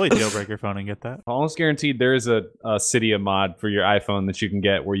can probably jailbreak your phone and get that. Almost guaranteed there is a Cydia mod for your iPhone that you can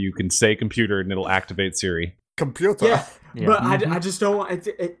get where you can say computer and it'll activate Siri. Computer. yeah, Yeah. but I just don't want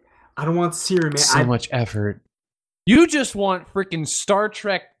it. I don't want Siri, man. So much effort. You just want freaking Star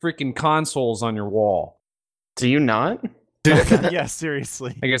Trek freaking consoles on your wall. Do you not? Yeah,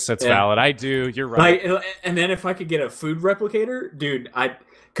 seriously. I guess that's Yeah. valid. I do. You're right. Like, and then if I could get a food replicator, dude, I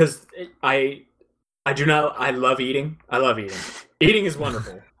do not. I love eating. I love eating. Eating is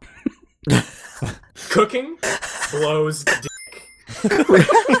wonderful. Cooking blows dick.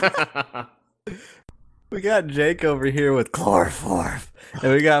 We got Jake over here with chloroform,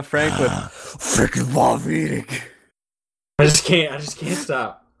 and we got Frank with freaking love eating. I just can't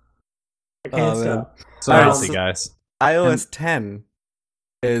stop. I can't Oh, man. stop. So Alright, healthy, so- guys. iOS 10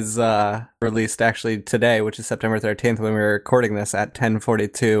 is released actually today, which is September 13th when we were recording this at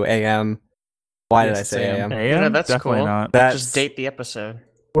 10:42 a.m. Why did I Yes, say AM. a.m.? Yeah, that's Definitely cool. not. That's Just date the episode.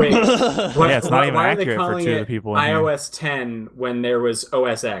 Wait, what, Yeah, it's not even why are they accurate for calling two of the it people in here. iOS 10 when there was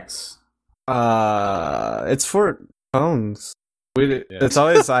OS X? It's for phones. It's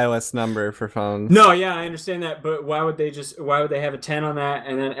always iOS number for phones. No, yeah, I understand that, but why would they have a 10 on that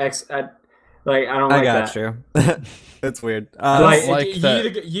and then X? I don't like I got that. you. It's weird. don't like you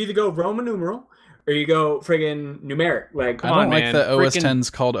that. you either go Roman numeral or you go friggin' numeric. Like, I don't on, like man. that OS Freaking- 10's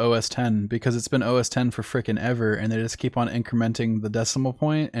called OS 10 because it's been OS 10 for frickin' ever, and they just keep on incrementing the decimal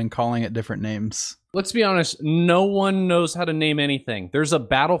point and calling it different names. Let's be honest. No one knows how to name anything. There's a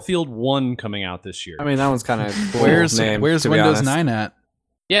Battlefield 1 coming out this year. I mean, that one's kind of cool Where's name, Where's to be Windows honest. 9 at?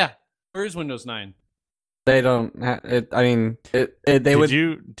 yeah. Where is Windows 9? They don't. It. I mean, they would.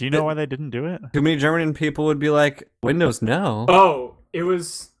 Do you know why they didn't do it? Too many German people would be like, Windows, no. oh, it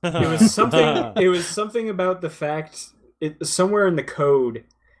was something. It was something about the fact somewhere in the code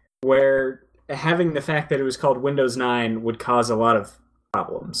where having the fact that it was called Windows 9 would cause a lot of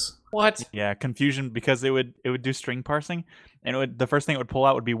problems. What? Yeah, confusion because it would do string parsing, and the first thing it would pull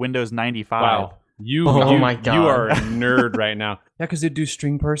out would be Windows 95. Wow. Oh my God. You are a nerd right now. Yeah, because they do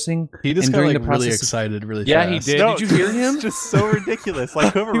string parsing. He just and got during like the really process of- excited, really Yeah, fast. he did. No, Did you hear him? It's just so ridiculous.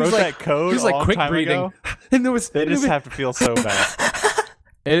 Like whoever He was wrote like- that code He was a like long quick time breathing, ago, and there was they just have to feel so bad.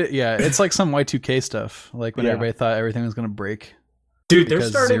 It's like some Y2K stuff. Like when Yeah. everybody thought everything was going to break. Dude, they're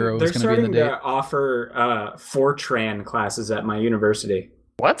Because starting. zero They're is gonna be in starting the date. to offer Fortran classes at my university.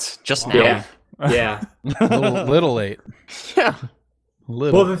 What? Just now? Yeah, yeah. Little late. Yeah.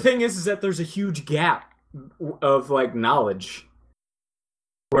 Little. Well, the thing is that there's a huge gap of like knowledge,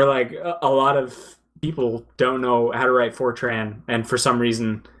 where like a lot of people don't know how to write Fortran, and for some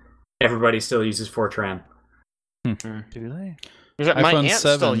reason, everybody still uses Fortran. Do they? My iPhone aunt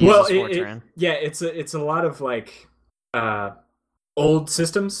 7. still uses Well, Fortran. it's a lot of like old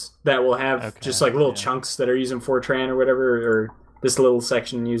systems that will have Okay, just like little yeah. chunks that are using Fortran or whatever, or this little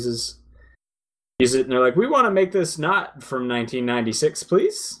section use it, and they're like, we want to make this not from 1996,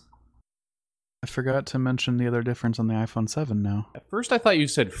 please. I forgot to mention the other difference on the iPhone 7 now. At first, I thought you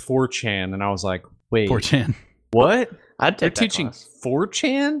said 4chan, and I was like, wait, 4chan. what? I'd They're take that teaching class.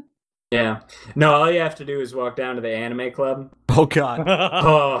 4chan? Yeah. No, all you have to do is walk down to the anime club. Oh god.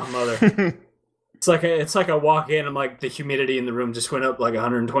 Oh, mother. It's like I walk in, I'm like, the humidity in the room just went up like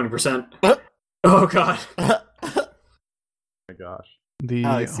 120%. Oh god. Oh my gosh. The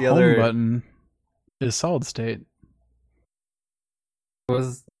Alex, the home other- button is solid state.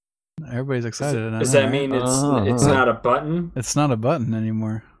 Was Everybody's excited. and I Does know, that right? mean it's not a button? It's not a button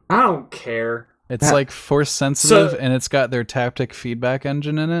anymore? I don't care. It's like force sensitive, and it's got their taptic feedback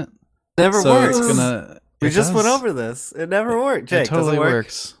engine in it. never so works. it's gonna. We it just went does. over this. It never worked. Jake, It totally does it work?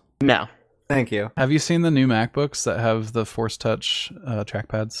 works. No. Thank you. Have you seen the new MacBooks that have the Force Touch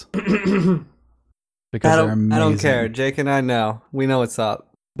trackpads? Because they're amazing. I don't care. Jake and I know. We know what's up.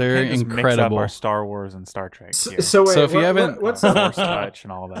 They're Can't just mix up incredible. our Star Wars and Star Trek. Here. So wait, if you haven't- what's Force touch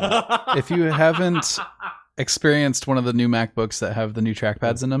and all that. If you haven't experienced one of the new MacBooks that have the new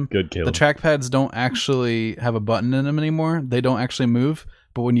trackpads in them, Good, the Caleb. trackpads don't actually have a button in them anymore. They don't actually move,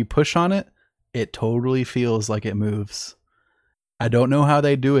 but when you push on it, it totally feels like it moves. I don't know how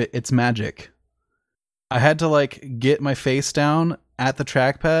they do it. It's magic. I had to like get my face down at the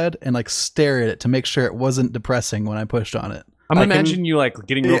trackpad and like stare at it to make sure it wasn't depressing when I pushed on it. I'm I can- imagining you like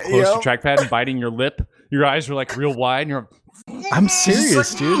getting real Yeah, close yep. to trackpad and biting your lip. Your eyes are like real wide, and you're I'm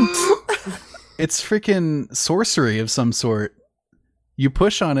serious, dude. It's freaking sorcery of some sort. You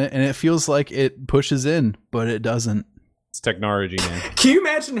push on it and it feels like it pushes in, but it doesn't. it's technology, man. Can you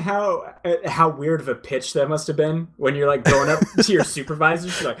imagine how weird of a pitch that must have been when you're like going up to your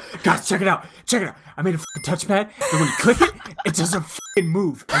supervisors? You're like, guys, check it out. I made a fucking touchpad, and when you click it, it doesn't fucking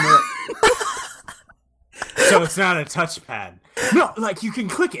move. And they're like, so it's not a touchpad. No, like you can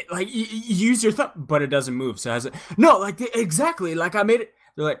click it, like you use your thumb, but it doesn't move. So has it? No, like exactly, like I made it.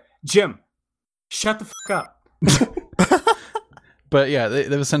 They're like, Jim, shut the fuck up. But yeah,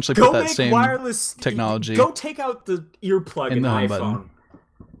 they've essentially Go put that make same wireless technology. Go take out the earplug In in the the home iPhone.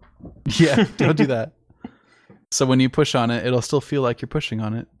 button. Yeah, don't do that. So when you push on it, it'll still feel like you're pushing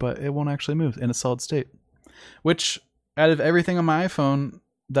on it, but it won't actually move in a solid state. Which, out of everything on my iPhone,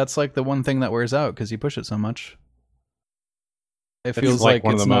 that's like the one thing that wears out because you push it so much. It That's feels like like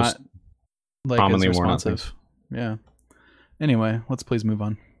one of it's the most not like as commonly worn out responsive. Yeah. Anyway, let's please move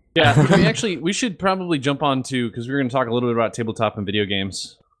on. Yeah, we should probably jump on to because we're going to talk a little bit about tabletop and video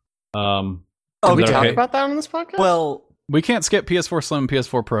games. Did Oh, we is that talk okay? about that on this podcast? Well, We can't skip PS4 Slim and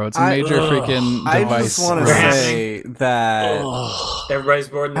PS4 Pro. It's a I- major freaking I device. just want to say that Everybody's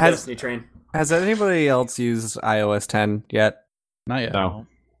boarding the Has- Destiny train. has anybody else used iOS 10 yet? Not yet. No.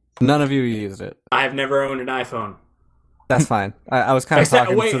 None of you used it. I've never owned an iPhone. That's fine. I was kind of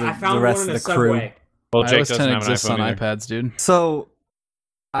talking Wait, to I the found rest one of in the a crew. subway. Well, Jake iOS doesn't 10 have an exists iPhone on either. iPads, dude. So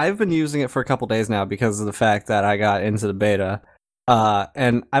I've been using it for a couple days now because of the fact that I got into the beta.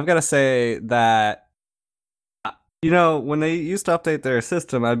 And I've got to say that, when they used to update their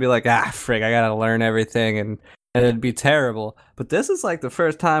system, I'd be like, frig, I got to learn everything and it'd be terrible. But this is like the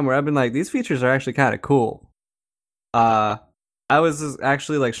first time where I've been like, these features are actually kind of cool. I was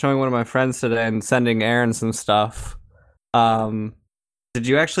actually like showing one of my friends today and sending Aaron some stuff. Did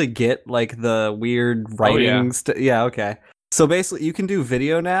you actually get like the weird writing? Yeah, okay. So basically, you can do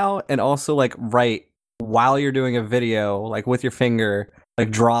video now and also like write while you're doing a video, like with your finger, like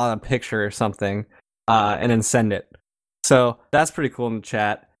draw a picture or something, and then send it. So that's pretty cool in the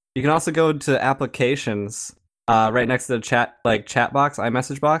chat. You can also go to applications right next to the chat box,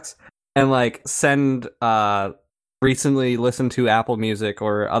 iMessage box, and like send recently listened to Apple Music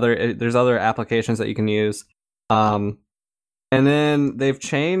or there's other applications that you can use. And then they've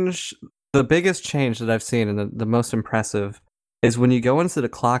changed. The biggest change that I've seen and the most impressive is when you go into the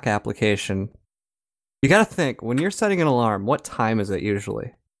clock application, you got to think, when you're setting an alarm, what time is it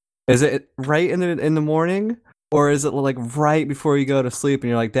usually? Is it right in the morning, or is it like right before you go to sleep and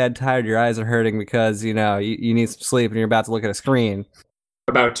you're like dead tired, your eyes are hurting because you need some sleep and you're about to look at a screen?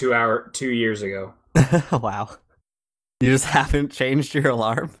 About 2 years ago. Wow. You just haven't changed your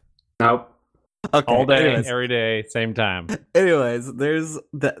alarm? Nope. Okay. All day, anyways. every day, same time. There's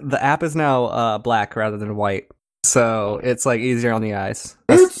the app is now black rather than white, so it's like easier on the eyes.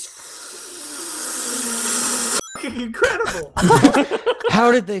 It's incredible.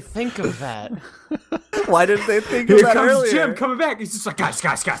 How did they think of that? Why didn't they think Here of that comes earlier? Jim coming back. He's just like, guys,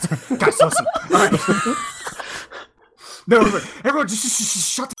 listen. All right. No, everyone,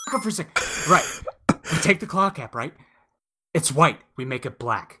 just shut the fuck up for a second. Right. We take the clock app, right? It's white. We make it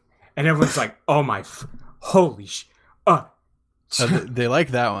black. And everyone's like, oh my, holy sh... They like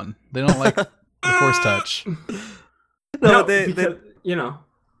that one. They don't like the Force touch. No, because,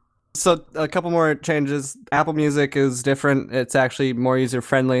 So a couple more changes. Apple Music is different. It's actually more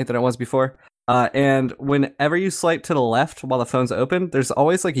user-friendly than it was before. And whenever you swipe to the left while the phone's open, there's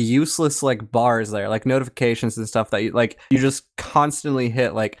always like useless like bars there, like notifications and stuff that you just constantly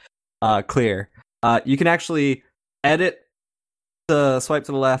hit like clear. You can actually edit the swipe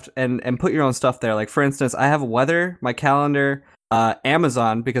to the left and put your own stuff there. Like for instance, I have weather, my calendar,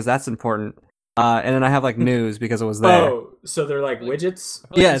 Amazon because that's important, and then I have like news because it was there. Oh, so they're like widgets?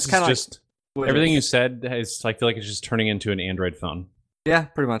 Yeah, it's kind of just like everything you said is. I feel like it's just turning into an Android phone. Yeah,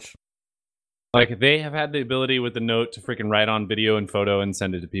 pretty much. Like they have had the ability with the Note to freaking write on video and photo and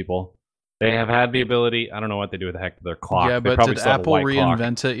send it to people. They have had the ability. I don't know what they do with the heck of their clock. Yeah, They but probably did still have a Apple white clock.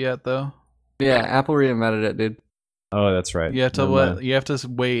 reinvent it yet, though? Yeah, Apple reinvented it, dude. Oh, that's right. You have to Never mind. you have to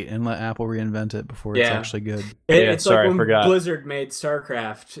wait and let Apple reinvent it before it's Yeah. actually good. It's sorry, I like when forgot. Blizzard made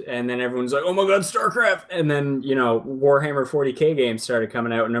StarCraft, and then everyone's like, oh my god, StarCraft! And then, Warhammer 40k games started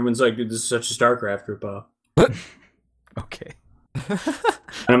coming out, and everyone's like, dude, this is such a StarCraft ripoff. Okay.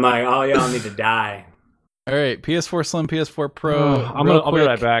 And I'm like, oh, y'all need to die. All right, PS4 Slim, PS4 Pro. I'll be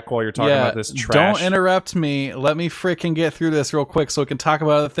right back while you're talking about this trash. Don't interrupt me. Let me freaking get through this real quick so we can talk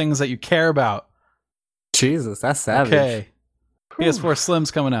about other things that you care about. Jesus, that's savage. Okay. PS4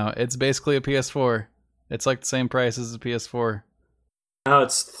 Slim's coming out. It's basically a PS4. It's like the same price as a PS4. Oh,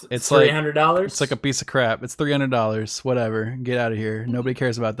 it's $300. $300? It's like a piece of crap. It's $300. Whatever. Get out of here. Nobody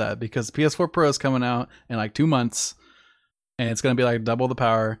cares about that because PS4 Pro is coming out in like 2 months, and it's going to be like double the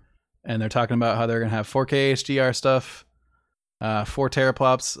power. And they're talking about how they're going to have 4K HDR stuff, 4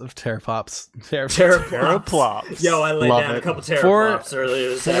 teraflops. Yo, I laid Love down it. a couple teraflops earlier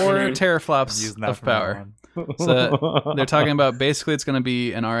this 4 afternoon. teraflops Using that of from now power. on. So they're talking about basically it's going to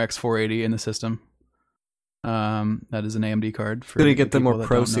be an RX 480 in the system. That is an AMD card. For Gonna get them people more that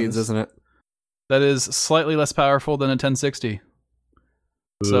don't know proceeds, this. isn't it? That is slightly less powerful than a 1060.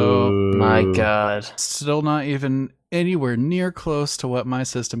 So My God. still not even anywhere near close to what my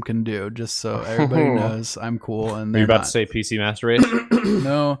system can do. Just so everybody knows, I'm cool. And Are you they're about not. to say PC Master Race?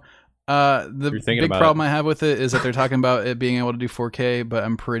 No. The You're thinking big about problem I have with it is that they're talking about it being able to do 4K, but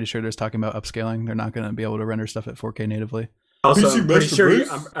I'm pretty sure they're talking about upscaling. They're not going to be able to render stuff at 4K natively. Also,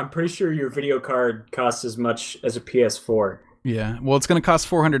 I'm pretty sure your video card costs as much as a PS4. Yeah, well, it's going to cost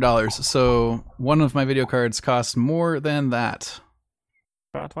 $400. So one of my video cards costs more than that.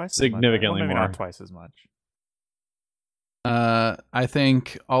 About twice Significantly as much. Well, maybe more. not twice as much. I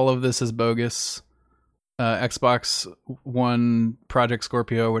think all of this is bogus. Xbox One Project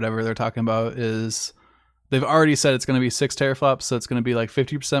Scorpio, or whatever they're talking about, is they've already said it's going to be 6 teraflops, so it's going to be like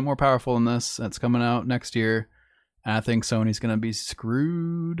 50% more powerful than this. That's coming out next year. And I think Sony's going to be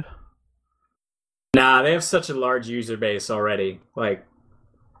screwed. Nah, they have such a large user base already. Like,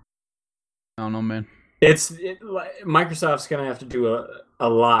 I don't know, man. Microsoft's gonna have to do a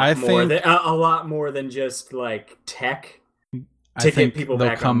lot more than just like tech. I think get people they'll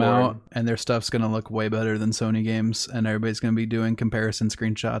back come on board. out and their stuff's going to look way better than Sony games, and everybody's going to be doing comparison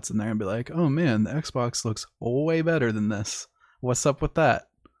screenshots, and they're going to be like, oh man, the Xbox looks way better than this. What's up with that?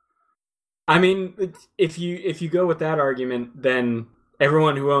 I mean, if you go with that argument, then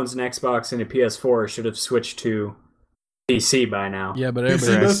everyone who owns an Xbox and a PS4 should have switched to PC by now. Yeah, but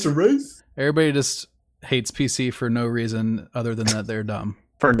everybody just hates PC for no reason other than that they're dumb.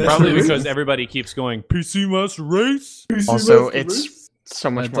 Probably because everybody keeps going PC Master Race. Also, it's so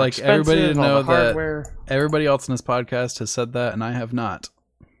much I'd more like expensive. everybody to all know the that hardware. everybody else in this podcast has said that, and I have not.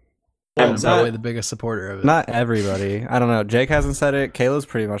 Well, I'm probably the biggest supporter of it. Not everybody. I don't know. Jake hasn't said it. Kayla's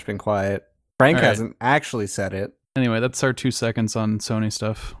pretty much been quiet. Frank All right. hasn't actually said it. Anyway, that's our 2 seconds on Sony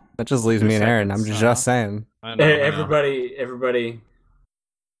stuff. That just leaves 2 me and Aaron. I'm seconds, just saying. I know, Hey, I know. everybody.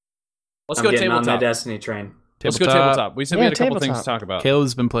 Let's I'm go getting on that tabletop. Destiny train. Let's go tabletop. We said we Yeah, had a couple things tabletop. to talk about.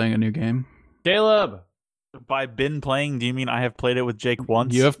 Caleb's been playing a new game. Caleb. By been playing, do you mean I have played it with Jake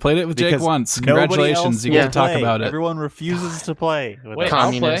once? You have played it with Jake Because once. nobody Congratulations. else You will get to talk play. about it. Everyone refuses to play. With Wait, us. I'll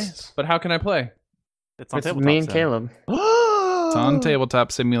play. Communists. But how can I play? It's on It's tabletop me and sim. Caleb. It's on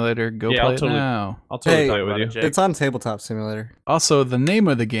Tabletop Simulator. Go Yeah, play I'll it totally- now. I'll totally Hey, play it with About you. it, Jake. It's on Tabletop Simulator. Also, the name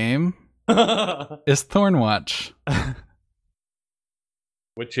of the game is Thornwatch.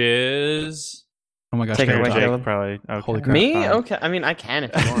 Which is... Oh my gosh, Take it away, Tabletop. Jake Caleb. probably. Okay. Holy crap. Me? Fine. Okay. I mean, I can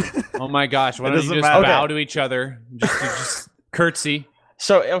if you want. Oh my gosh, why It don't you doesn't just matter. bow to each other? Just curtsy.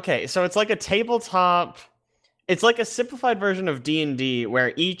 So it's like a tabletop. It's like a simplified version of D&D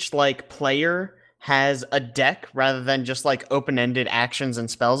where each like player has a deck rather than just like open-ended actions and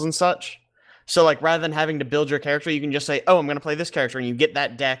spells and such. So like rather than having to build your character, you can just say, "Oh, I'm going to play this character," and you get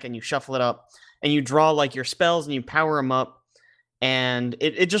that deck and you shuffle it up and you draw like your spells and you power them up, and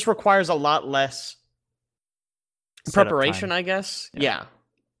it just requires a lot less Setup preparation, time. I guess. Yeah. Yeah.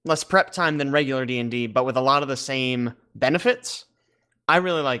 Less prep time than regular D&D, but with a lot of the same benefits. I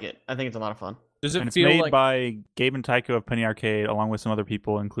really like it. I think it's a lot of fun. Does And it it's feel made like... by Gabe and Tycho of Penny Arcade, along with some other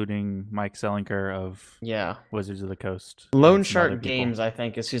people, including Mike Selinker of Yeah. Wizards of the Coast. Lone and some other Shark people. Games, I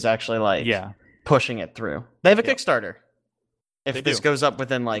think, is who's actually like Yeah, pushing it through. They have a Yeah. Kickstarter. If They this do. goes up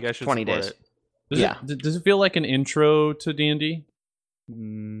within You like guys should 20 support days. it. Yeah. Does it feel like an intro to D&D?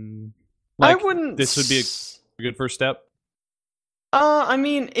 I wouldn't This would be a good first step. I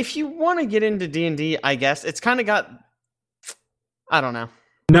mean, if you want to get into D&D, I guess it's kind of got I don't know.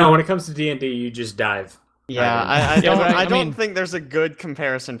 No, when it comes to D&D, you just dive. Yeah, I Yeah, don't but I don't mean- think there's a good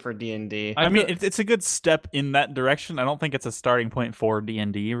comparison for D&D. I mean, it's a good step in that direction. I don't think it's a starting point for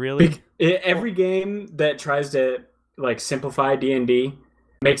D&D, really. Every game that tries to like simplify D&D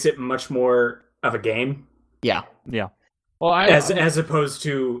makes it much more of a game Yeah. Yeah. Well, as opposed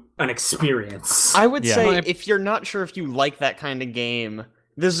to an experience. I would Yeah. say My- if you're not sure if you like that kind of game,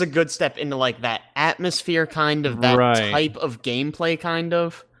 this is a good step into like that atmosphere kind of, that Right. type of gameplay kind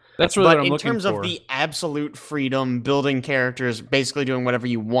of. that's really But what I'm in looking terms for. of the absolute freedom, building characters, basically doing whatever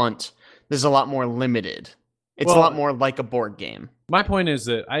you want, this is a lot more limited. It's a Well- lot more like a board game. My point is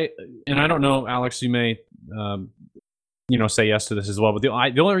that I don't know, Alex, you may say yes to this as well, but the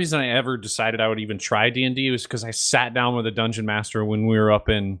only reason I ever decided I would even try D&D was because I sat down with a dungeon master when we were up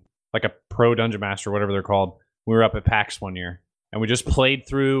in like a pro dungeon master, whatever they're called. We were up at PAX one year and we just played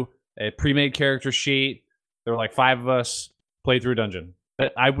through a pre-made character sheet. There were like 5 of us, played through a dungeon.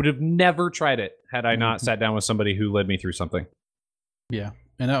 I would have never tried it had I not sat down with somebody who led me through something. Yeah,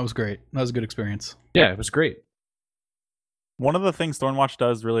 and that was great. That was a good experience. Yeah, it was great. One of the things Thornwatch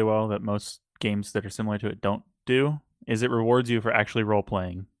does really well that most games that are similar to it don't do is it rewards you for actually role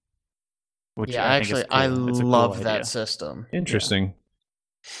playing. Which Yeah, I think is actually, cool. I It's a cool love idea. that system. Interesting.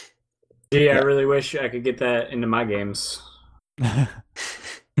 Gee, I really wish I could get that into my games.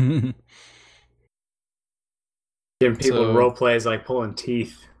 Giving people So- role plays like pulling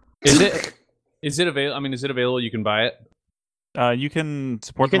teeth. Is it available? I mean, is it available? You can buy it. You can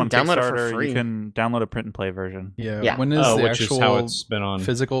support You them can on download it for Kickstarter. free. You can download a print and play version. Yeah. Yeah. When is the which actual is how it's been on.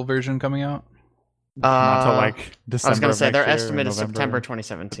 physical version coming out? Not until like December. I was going to of say next their year or estimate is November. September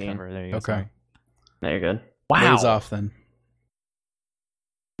 2017. September, there you go, Okay. sorry. There you're good. Days off then.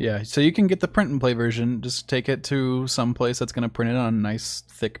 Yeah, so you can get the print and play version. Just take it to some place that's going to print it on nice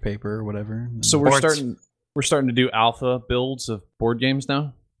thick paper or whatever. So we're starting to do alpha builds of board games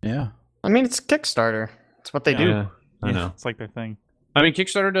now. Yeah. I mean, it's Kickstarter. It's what they do. Yeah, I Yeah, know. It's like their thing. I mean,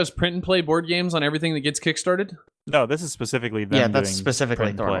 Kickstarter does print and play board games on everything that gets kickstarted. No, this is specifically them Yeah, that's doing specifically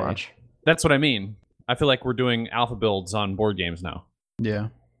print and play. Thornwatch. That's what I mean. I feel like we're doing alpha builds on board games now Yeah.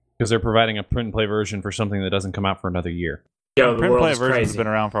 because they're providing a print and play version for something that doesn't come out for another year. Yo, the Print and play world's version's crazy. been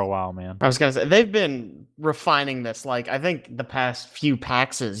around for a while, man. I was going to say, they've been refining this. Like, I think the past few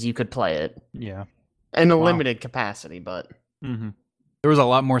PAXs, you could play it Yeah. in a Wow. limited capacity, but Mm-hmm. There was a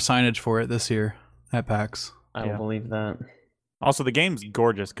lot more signage for it this year at PAX. I Yeah. will believe that. Also, the game's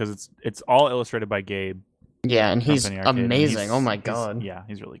gorgeous because it's all illustrated by Gabe. Yeah, and he's Company Arcade, and amazing. he's- Oh my he's- god. Yeah,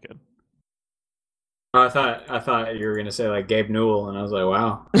 he's really good. Oh, I thought you were gonna say like Gabe Newell, and I was like,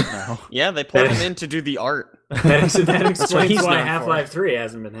 wow. No. Yeah, they pulled him in to do the art. That what explains he's why known for. Half-Life 3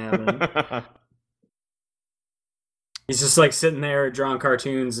 hasn't been happening. He's just like sitting there drawing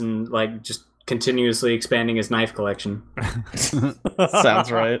cartoons and like just continuously expanding his knife collection.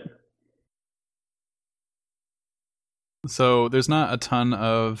 Sounds right. So there's not a ton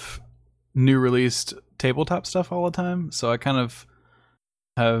of new released tabletop stuff all the time. So I kind of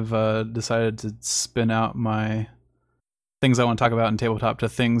have decided to spin out my things I want to talk about in tabletop to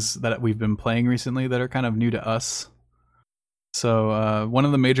things that we've been playing recently that are kind of new to us. So one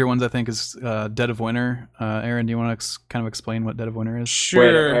of the major ones I think is Dead of Winter. Aaron, do you want to kind of explain what Dead of Winter is?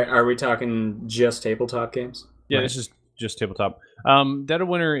 Sure. Wait, are we talking just tabletop games? Yeah, Right. this is just tabletop. Dead of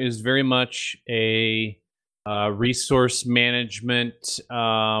Winter is very much a resource management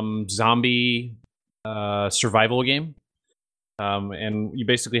zombie survival game. And you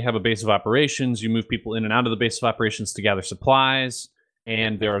basically have a base of operations. You move people in and out of the base of operations to gather supplies.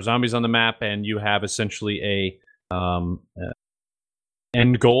 And there are zombies on the map, and you have essentially a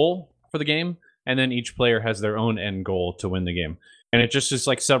end goal for the game. And then each player has their own end goal to win the game. And it just is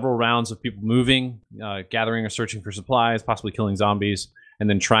like several rounds of people moving, gathering or searching for supplies, possibly killing zombies, and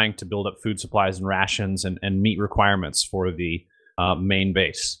then trying to build up food supplies and rations and meet requirements for the main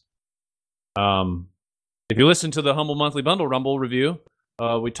base. If you listen to the Humble Monthly Bundle Rumble review,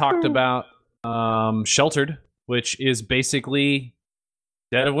 we talked about Sheltered, which is basically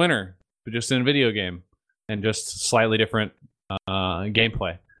Dead of Winter, but just in a video game and just slightly different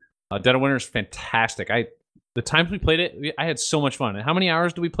gameplay. Dead of Winter is fantastic. The times we played it, I had so much fun. And how many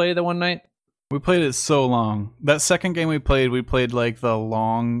hours did we play the one night? We played it so long. That second game we played like the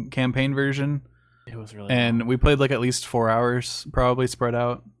long campaign version. It was really And we played like at least 4 hours, probably spread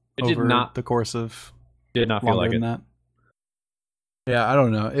out over the course of Did not feel longer like than it. that. Yeah, I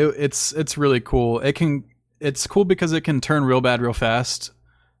don't know. It's really cool. It's cool because it can turn real bad real fast,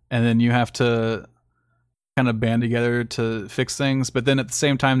 and then you have to kind of band together to fix things. But then at the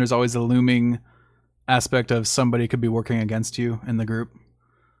same time, there's always a looming aspect of somebody could be working against you in the group.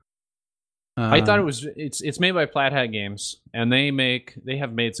 I thought it's made by Plaid Hat Games, and they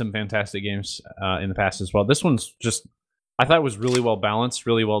have made some fantastic games in the past as well. This one's just, I thought it was really well balanced,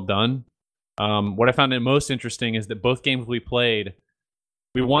 really well done. What I found most interesting is that both games we played,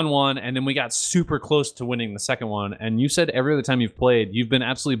 we won one, and then we got super close to winning the second one. And you said every other time you've played, you've been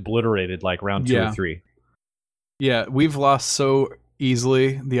absolutely obliterated like round 2 or 3. Yeah, we've lost so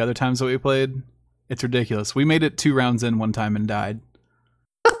easily the other times that we played. It's ridiculous. We made it 2 rounds in one time and died.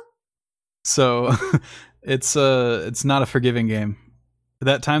 So it's not a forgiving game.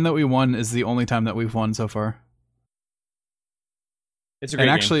 That time that we won is the only time that we've won so far. It's a great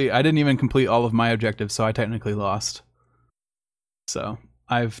game. I didn't even complete all of my objectives, so I technically lost. So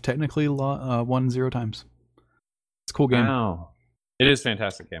I've technically won 0 times. It's a cool game. Wow. It is a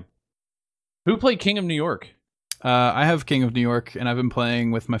fantastic game. Who played King of New York? I have King of New York, and I've been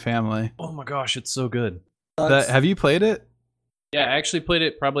playing with my family. Oh my gosh, it's so good. Have you played it? Yeah, I actually played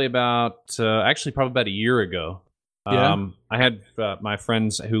it probably about a year ago. Yeah. I had my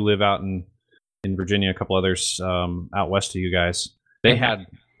friends who live out in Virginia, a couple others out west of you guys. They had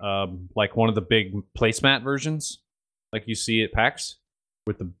like one of the big placemat versions, like you see at PAX,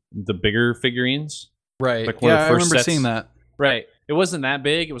 with the bigger figurines. Right. Like one of the I first remember sets. seeing that. Right. It wasn't that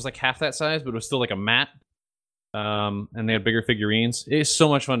big. It was like half that size, but it was still like a mat. And they had bigger figurines. It is so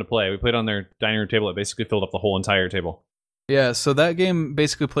much fun to play. We played on their dining room table. It basically filled up the whole entire table. Yeah, so that game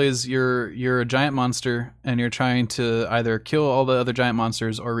basically plays you're a giant monster, and you're trying to either kill all the other giant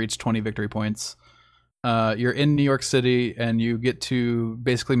monsters or reach 20 victory points. You're in New York City, and you get to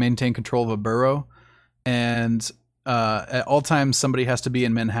basically maintain control of a borough, and at all times somebody has to be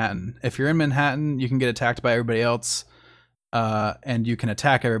in Manhattan. If you're in Manhattan, you can get attacked by everybody else, and you can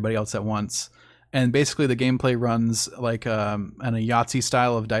attack everybody else at once. And basically the gameplay runs like in a Yahtzee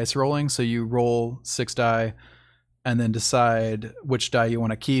style of dice rolling, so you roll 6 die, and then decide which die you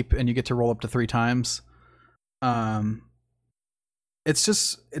want to keep, and you get to roll up to 3 times.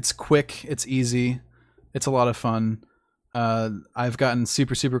 It's quick, it's easy, it's a lot of fun. I've gotten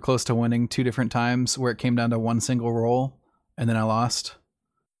super, super close to winning 2 different times where it came down to 1 single roll, and then I lost.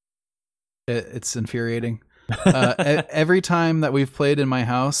 It's infuriating. Every time that we've played in my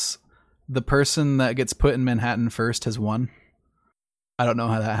house, the person that gets put in Manhattan first has won. I don't know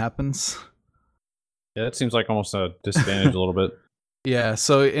how that happens. Yeah, that seems like almost a disadvantage a little bit. Yeah,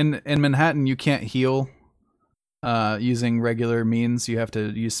 so in Manhattan, you can't heal using regular means. You have to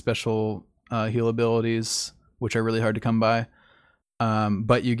use special heal abilities, which are really hard to come by.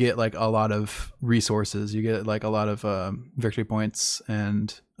 But you get like a lot of resources. You get like a lot of victory points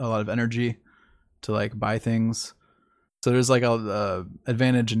and a lot of energy to like buy things. So there's like a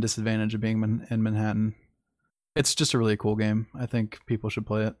advantage and disadvantage of being in Manhattan. It's just a really cool game. I think people should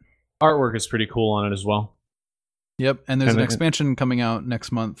play it. Artwork is pretty cool on it as well. Yep, and there's an expansion coming out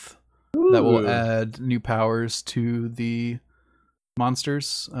next month that will add new powers to the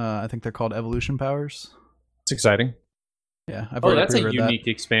monsters. I think they're called evolution powers. It's exciting. Yeah, that's a unique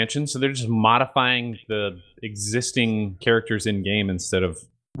expansion. So they're just modifying the existing characters in game instead of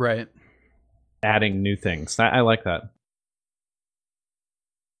right adding new things. I like that.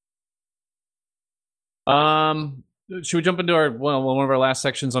 Should we jump into one of our last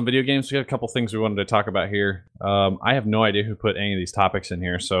sections on video games? We got a couple things we wanted to talk about here. I have no idea who put any of these topics in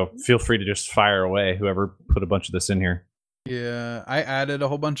here, so feel free to just fire away. Whoever put a bunch of this in here. Yeah, I added a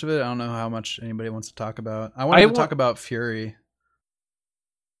whole bunch of it. I don't know how much anybody wants to talk about. I wanted to talk about Fury.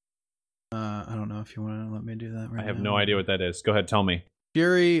 I don't know if you want to let me do that right now. I have no idea what that is. Go ahead, tell me.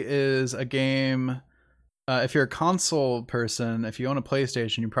 Fury is a game. If you're a console person, if you own a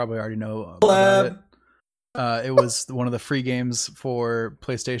PlayStation, you probably already know about it. It was one of the free games for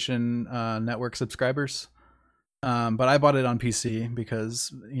PlayStation Network subscribers. But I bought it on PC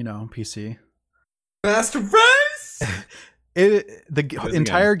because, PC. Master Race! The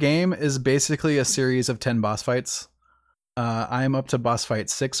entire game is basically a series of 10 boss fights. I'm up to boss fight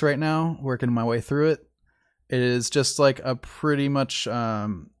 6 right now, working my way through it. It is just like a pretty much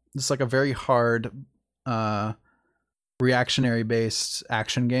just like a very hard reactionary based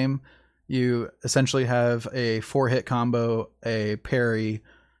action game. You essentially have a 4-hit combo, a parry,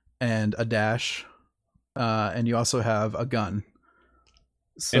 and a dash, and you also have a gun.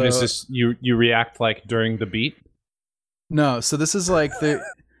 So, and is this you react like during the beat? No, so this is like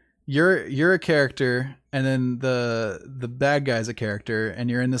you're a character, and then the bad guy's a character, and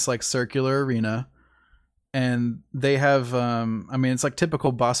you're in this like circular arena, and they have it's like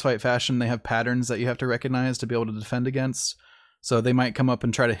typical boss fight fashion. They have patterns that you have to recognize to be able to defend against. So they might come up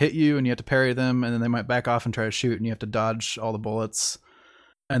and try to hit you, and you have to parry them, and then they might back off and try to shoot, and you have to dodge all the bullets.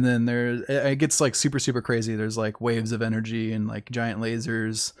 And then it gets like super, super crazy. There's like waves of energy and like giant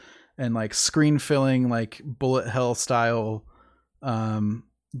lasers and like screen filling, like bullet hell style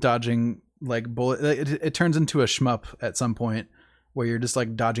dodging like bullet. It turns into a shmup at some point where you're just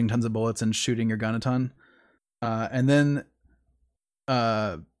like dodging tons of bullets and shooting your gun a ton. And then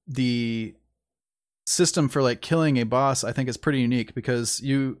the system for like killing a boss, I think, is pretty unique because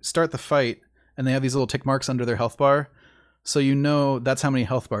you start the fight and they have these little tick marks under their health bar. So that's how many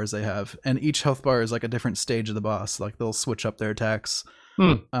health bars they have. And each health bar is like a different stage of the boss. Like they'll switch up their attacks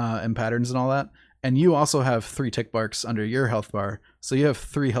and patterns and all that. And you also have 3 tick marks under your health bar. So you have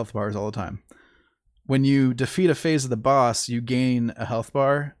 3 health bars all the time. When you defeat a phase of the boss, you gain a health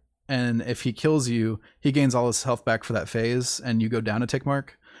bar. And if he kills you, he gains all his health back for that phase and you go down a tick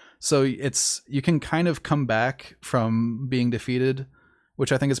mark. So you can kind of come back from being defeated,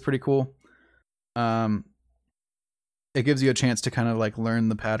 which I think is pretty cool. It gives you a chance to kind of like learn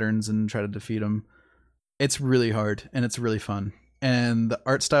the patterns and try to defeat them. It's really hard and it's really fun. And the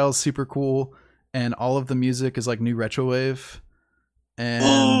art style is super cool. And all of the music is like new retrowave.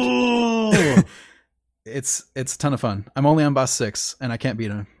 And it's a ton of fun. I'm only on boss 6 and I can't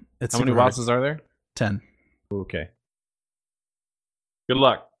beat him. How many bosses are there? 10. Okay. Good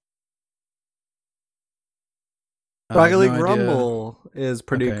luck. Rocket League Rumble is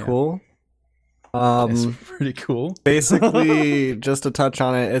pretty cool. It's pretty cool. Basically, just to touch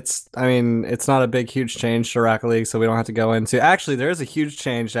on it, it's not a big, huge change to Rocket League, so we don't have to go into. Actually, there is a huge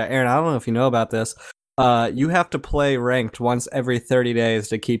change that, Aaron, I don't know if you know about this. You have to play ranked once every 30 days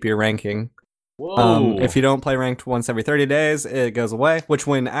to keep your ranking. Whoa. If you don't play ranked once every 30 days, it goes away. Which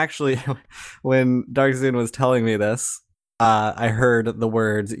when Darkzoon was telling me this, I heard the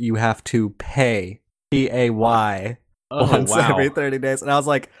words, you have to pay, P-A-Y, once every 30 days. And I was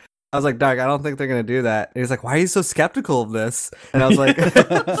like, Dark, I don't think they're going to do that. And he's like, why are you so skeptical of this? And I was like,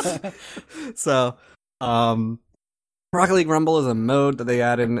 so, Rocket League Rumble is a mode that they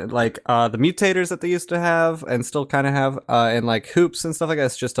add in, like, the mutators that they used to have and still kind of have, and like hoops and stuff like that.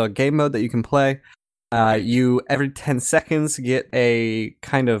 It's just a game mode that you can play. You, every 10 seconds, get a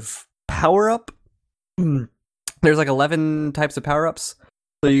kind of power-up. There's like 11 types of power-ups.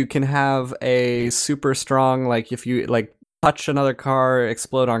 So you can have a super strong, like, if you, like, touch another car,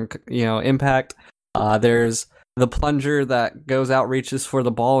 explode on, impact. There's the plunger that goes out, reaches for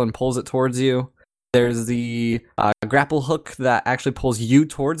the ball and pulls it towards you. There's the grapple hook that actually pulls you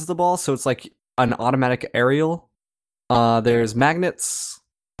towards the ball, so it's like an automatic aerial. There's magnets,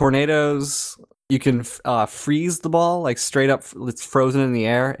 tornadoes. You can freeze the ball, like straight up, it's frozen in the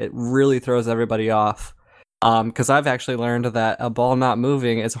air. It really throws everybody off. Because I've actually learned that a ball not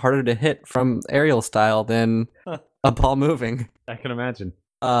moving is harder to hit from aerial style than a ball moving. I can imagine.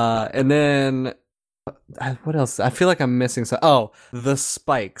 And then, what else? I feel like I'm missing some. Oh, the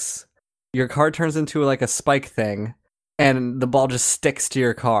spikes. Your car turns into like a spike thing, and the ball just sticks to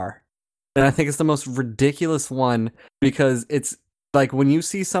your car. And I think it's the most ridiculous one because it's like when you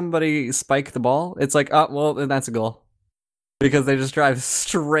see somebody spike the ball, it's like, oh, well, then that's a goal. Because they just drive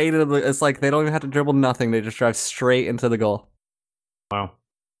straight into the... It's like they don't even have to dribble nothing. They just drive straight into the goal. Wow.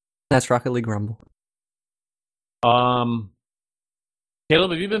 That's Rocket League Rumble.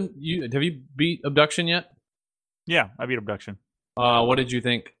 Caleb, have you beat Abduction yet? Yeah, I beat Abduction. What did you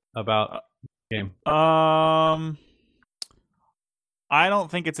think about the game? I don't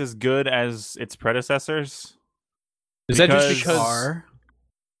think it's as good as its predecessors. Is that just because Are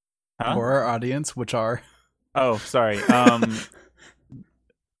for our audience, which are Oh, sorry.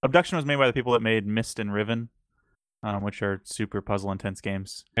 Abduction was made by the people that made Myst and Riven, which are super puzzle intense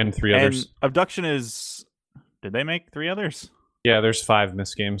games. and 3 others? And Abduction is. Did they make 3 others? Yeah, there's 5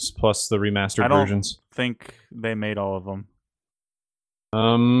 Myst games plus the remastered I don't versions. think they made all of them.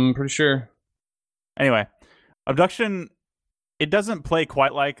 Pretty sure. Anyway, Abduction, it doesn't play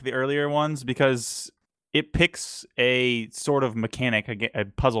quite like the earlier ones because it picks a sort of mechanic, a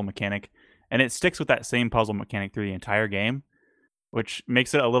puzzle mechanic, and it sticks with that same puzzle mechanic through the entire game, which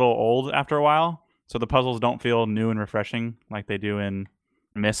makes it a little old after a while. So the puzzles don't feel new and refreshing like they do in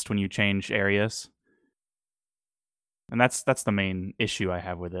Myst when you change areas. And that's the main issue I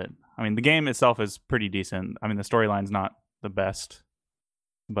have with it. I mean, the game itself is pretty decent. I mean, the storyline's not the best,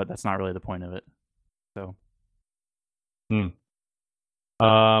 but that's not really the point of it. So,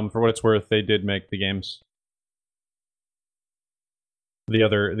 For what it's worth, they did make the games. The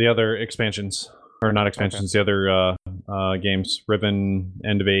other expansions, or not expansions, the other games, Riven,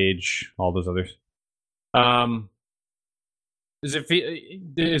 End of Age, all those others.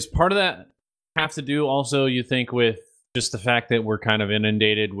 Is part of that have to do also, you think, with just the fact that we're kind of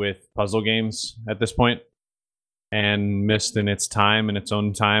inundated with puzzle games at this point, and Myst in its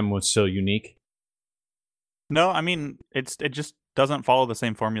own time was so unique? no, I mean, it just doesn't follow the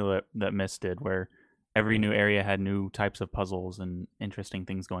same formula that Myst did, where every new area had new types of puzzles and interesting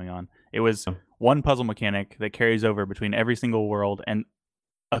things going on. It was one puzzle mechanic that carries over between every single world, and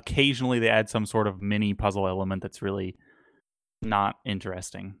occasionally they add some sort of mini puzzle element that's really not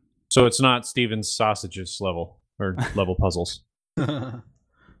interesting. So it's not Steven's Sausages level, or level puzzles. Most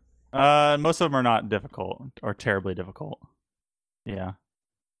of them are not difficult or terribly difficult. Yeah.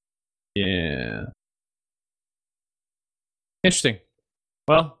 Yeah. Interesting.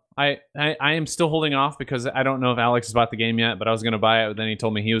 Well, I am still holding off because I don't know if Alex has bought the game yet, but I was going to buy it, but then he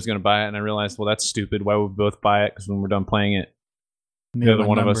told me he was going to buy it, and I realized, well, that's stupid. Why would we both buy it? Because when we're done playing it, the other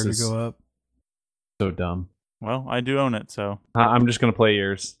one of us is go up. so dumb. Well, I do own it, so. I'm just going to play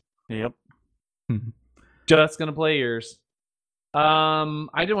yours. Yep. Just going to play yours.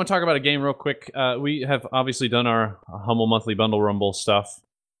 I did want to talk about a game real quick. We have obviously done our Humble Monthly Bundle Rumble stuff.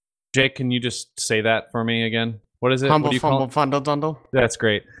 Jake, can you just say that for me again? What is it? Humble What do you call Fumble it? Fundle Dundle. That's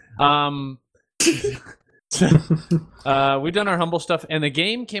great. We've done our Humble stuff, and the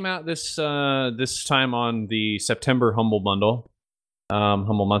game came out this time on the September Humble Bundle,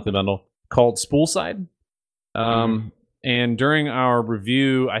 Humble Monthly Bundle, called Spoolside. And during our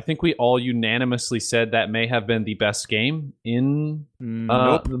review, I think we all unanimously said that may have been the best game in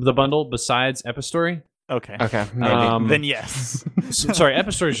the bundle besides Epistory. Okay. Okay, maybe. Then yes. Sorry,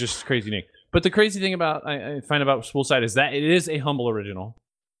 Epistory is just crazy unique. But the crazy thing I find about Spoolside is that it is a Humble original,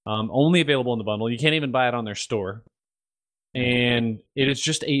 only available in the bundle. You can't even buy it on their store, and it is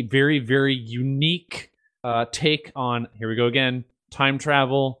just a very, very unique take on, here we go again, time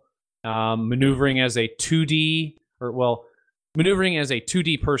travel, maneuvering as a 2D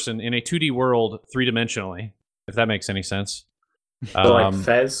person in a 2D world 3-dimensionally, if that makes any sense. Like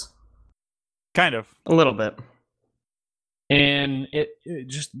Fez? Kind of. A little bit. And it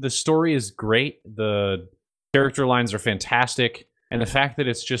just, the story is great. The character lines are fantastic. And the fact that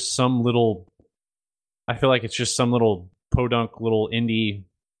it's just some little, I feel like it's just some little podunk little indie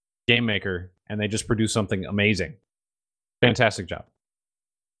game maker, and they just produce something amazing. Fantastic job.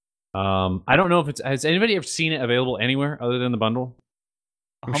 I don't know if has anybody ever seen it available anywhere other than the bundle?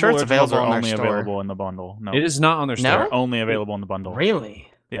 I'm sure it's Originals available are on their only store. available in the bundle. No, It is not on their store. No? they're only available in the bundle. Really?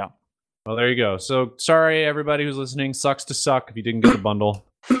 Yeah. Well, there you go. So, sorry, everybody who's listening. Sucks to suck if you didn't get the bundle.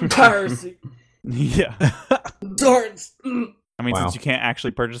 Piracy. Yeah. Darts. I mean, Wow. since you can't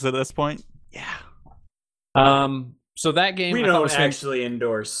actually purchase it at this point, yeah. So that game, We I thought don't was actually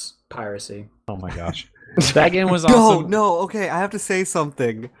endorse piracy. Oh my gosh. That game was awesome. No, okay, I have to say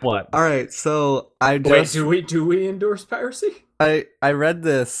something. What? All right, so I Wait, just do we endorse piracy? I read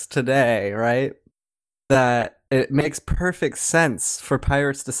this today, right? That it makes perfect sense for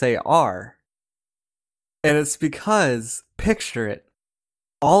pirates to say R. And it's because, picture it,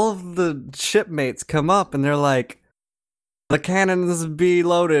 all of the shipmates come up and they're like, "The cannons be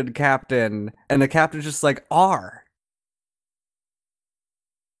loaded, Captain." And the captain's just like, R.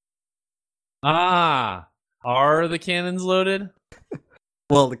 Ah, are the cannons loaded?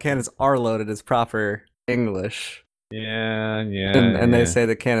 Well, the cannons are loaded is proper English. Yeah. And they say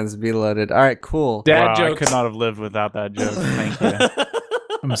the cannons be loaded. All right, cool. Dad Wow, I jokes. could not have lived without that joke. Thank you.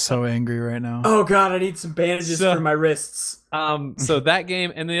 I'm so angry right now. Oh god, I need some bandages So- for my wrists. So that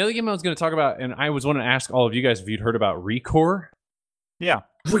game, and the other game I was going to talk about, and I was wanting to ask all of you guys if you'd heard about Recore. Yeah.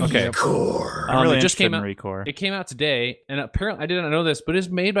 Okay. Recore. I'm really it just came out. interested in Recore. It came out today, and apparently I didn't know this, but it's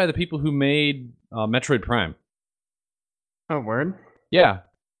made by the people who made Metroid Prime. Oh, word. Yeah,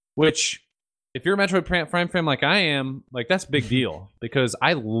 which if you're a Metroid Prime fan like I am, like that's a big deal because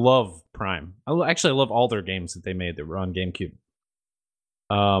I love Prime. I love all their games that they made that were on GameCube.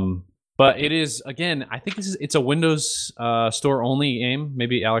 But it is, again, I think it's a Windows Store only game.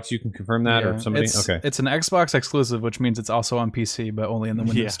 Maybe Alex, you can confirm that, or somebody. It's an Xbox exclusive, which means it's also on PC, but only in the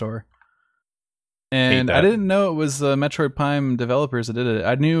Windows Yeah. Store. And that. I didn't know it was the Metroid Prime developers that did it.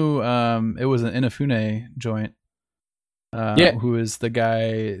 I knew it was an Inafune joint. Who is the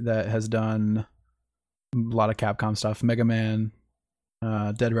guy that has done a lot of Capcom stuff, Mega Man,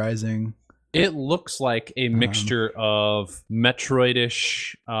 Dead Rising. It looks like a mixture of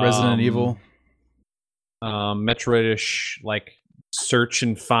Metroid-ish, Resident Evil, Metroid-ish, like search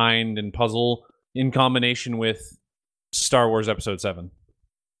and find and puzzle in combination with Star Wars Episode 7.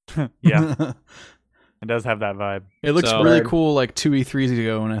 Yeah, it does have that vibe. It looks So- really cool like 2 E3s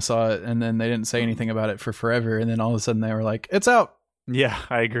ago when I saw it, and then they didn't say anything about it for forever, and then all of a sudden they were like, it's out. Yeah,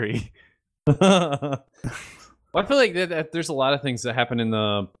 I agree. Well, I feel like that there's a lot of things that happen in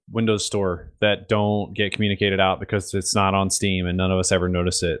the Windows Store that don't get communicated out because it's not on Steam and none of us ever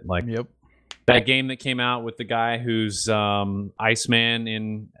notice it. Like Yep. that game that came out with the guy who's Iceman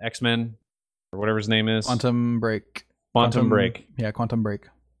in X-Men or whatever his name is. Quantum Break. Quantum Break. Yeah, Quantum Break.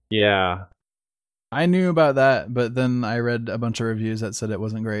 Yeah. I knew about that, but then I read a bunch of reviews that said it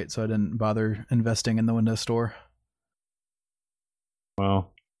wasn't great, so I didn't bother investing in the Windows Store.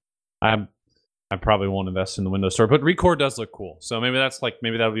 Well, I probably won't invest in the Windows Store, but Recore does look cool. So maybe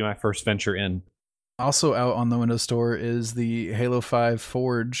that'll be my first venture in. Also out on the Windows Store is the Halo 5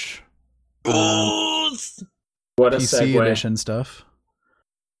 Forge What a PC segue. edition stuff,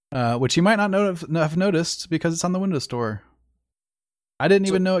 which you might not have noticed because it's on the Windows Store. I didn't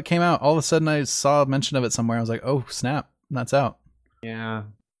even know it came out. All of a sudden, I saw a mention of it somewhere. I was like, "Oh snap, that's out!" Yeah.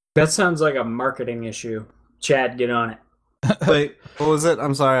 That sounds like a marketing issue. Chad, get on it. Wait, what was it?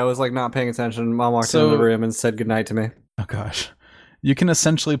 I'm sorry, I was like not paying attention. Mom walked into the room and said goodnight to me. Oh gosh, you can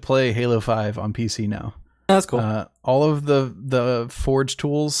essentially play Halo 5 on PC now. That's cool. All of the Forge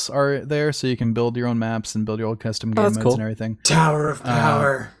tools are there, so you can build your own maps and build your own custom game that's modes cool. and everything. Tower of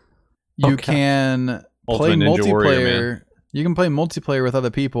Power. You Okay. can play Ultimate Ninja Warrior, multiplayer. man. You can play multiplayer with other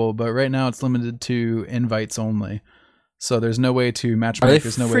people, but right now it's limited to invites only. So there's no way to matchmake.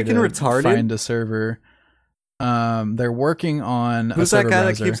 There's no way to freaking retarded? find a server. They're working on Who's a that server guy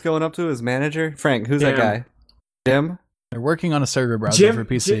browser. that keeps going up to his manager? Frank, who's that Jim. guy? Jim? They're working on a server browser for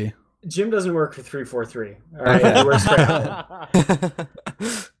PC. Jim doesn't work for 343. All right, Okay. he works for Apple.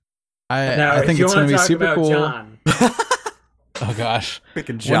 Now, I if think you it's want going to be talk super about cool. John, Oh gosh.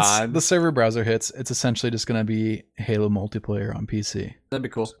 Freaking Once John. the server browser hits, it's essentially just going to be Halo multiplayer on PC. That'd be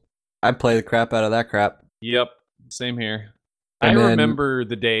cool. I'd play the crap out of that crap. Yep. Same here. And I then- remember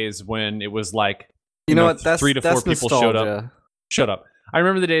the days when it was like, You know what? That's 3 to 4 that's people showed up. nostalgia. Shut up. I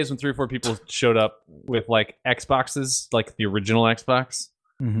remember the days when 3 or 4 people showed up with like Xboxes, like the original Xbox,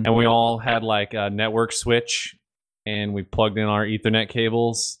 Mhm. and we all had like a network switch, and we plugged in our Ethernet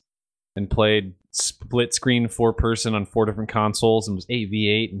cables and played split screen 4-person on 4 different consoles, and it was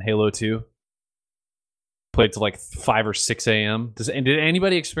 8v8 and Halo 2. Played till like 5 or 6 a.m. Did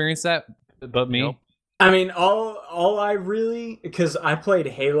anybody experience that but me? Nope. I mean, all I really, because I played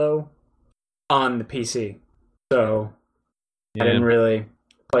Halo on the PC, so I didn't really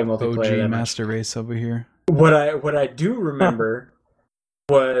play multiplayer OG that much. Master Race over here. What I do remember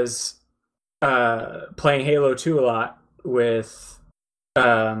was playing Halo 2 a lot with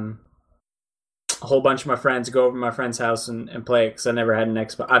a whole bunch of my friends. Go over to my friend's house and play it because I never had an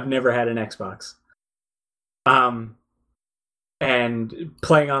Xbox. I've never had an Xbox. And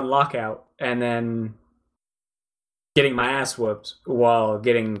playing on Lockout and then getting my ass whooped while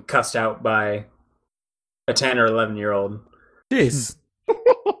getting cussed out by a 10 or 11-year-old. Jeez.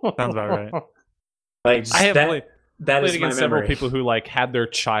 Sounds about right. Like just I have that, played that is my against several memory. people who like had their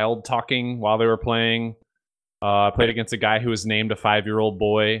child talking while they were playing. I played against a guy who was named a 5-year-old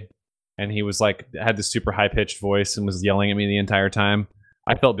boy, and he was like had this super high pitched voice and was yelling at me the entire time.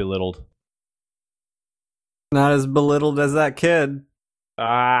 I felt belittled. Not as belittled as that kid.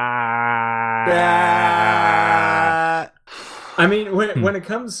 Ah. I mean, when it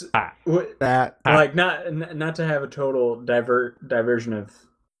comes, That. like not to have a total diversion of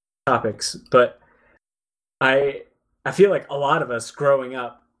topics, but I feel like a lot of us growing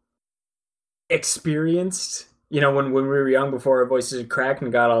up experienced when we were young, before our voices cracked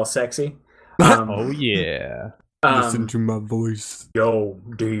and got all sexy. Oh yeah. Listen to my voice. Yo,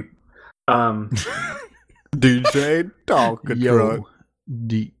 deep. DJ Tonka Truck.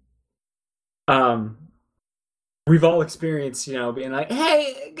 Deep. We've all experienced, being like,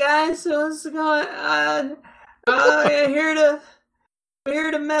 "Hey guys, what's going on?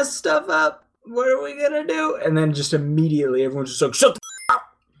 Here to mess stuff up. What are we gonna do?" And then just immediately, everyone's just like, "Shut the up."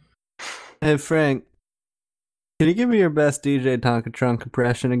 Hey Frank, can you give me your best DJ Tonka Truck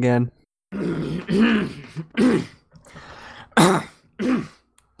impression again?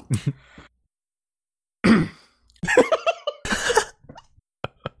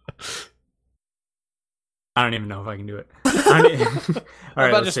 I don't even know if I can do it. How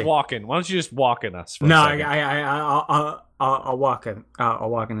about just walking? Why don't you just walk in us? For a second? I'll walk in. I'll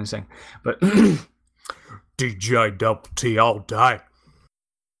walk in this thing. But DJ Double T all day.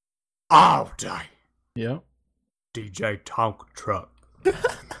 All day. Yeah. DJ Tonka Truck.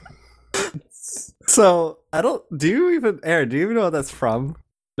 So do you even know what that's from?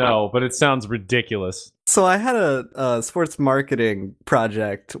 No, but it sounds ridiculous. So I had a sports marketing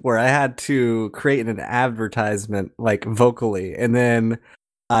project where I had to create an advertisement like vocally, and then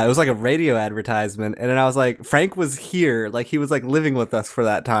it was like a radio advertisement, and then I was like, Frank was here, like he was like living with us for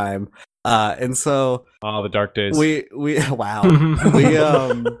that time, and so the dark days. We wow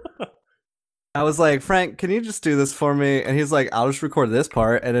I was like, Frank, can you just do this for me? And he's like, I'll just record this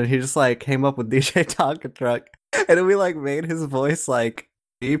part, and then he just like came up with DJ Tonka Truck, and then we like made his voice like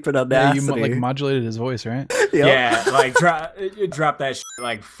deep and audacity. Yeah, you like modulated his voice, right? Yep. Yeah, like drop that shit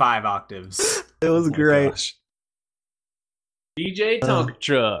like 5 octaves. It was great. Gosh. DJ Tonka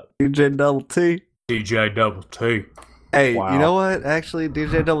Truck. DJ Double T. DJ Double T. Hey, Wow. You know what? Actually,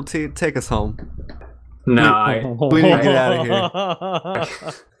 DJ Double T, take us home. No, We need to get out of here.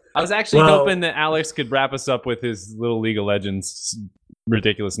 I was actually hoping that Alex could wrap us up with his little League of Legends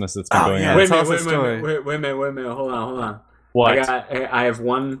ridiculousness that's been going yeah. on. Wait a Tell us a minute. Hold on. What? I have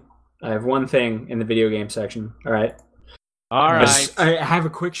one thing in the video game section. All right. All right. I have a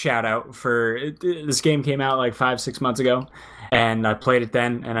quick shout out for this game. Came out like 5-6 months ago, and I played it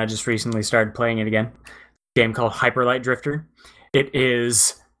then, and I just recently started playing it again. A game called Hyper Light Drifter. It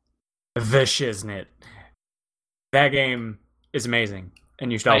is the shiznit. That game is amazing,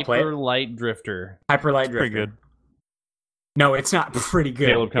 and you should all play it. Hyper Light Drifter. Hyper Light Drifter. Pretty good. No, it's not pretty good.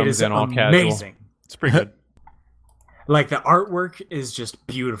 Caleb comes it is in all amazing. It's pretty good. Like, the artwork is just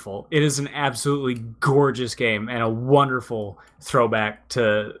beautiful. It is an absolutely gorgeous game and a wonderful throwback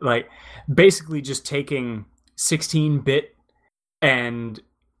to, like, basically just taking 16-bit and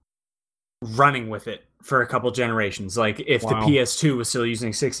running with it for a couple generations. Like, if the PS2 was still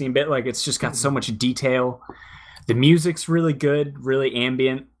using 16-bit, like, it's just got so much detail. The music's really good, really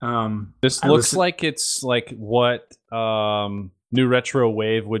ambient. This looks like it's like what New Retro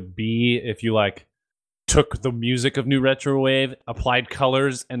Wave would be if you, like, took the music of New Retro Wave, applied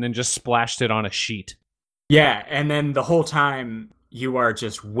colors, and then just splashed it on a sheet. Yeah, and then the whole time you are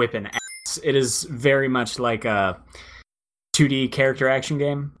just whipping ass. It is very much like a 2D character action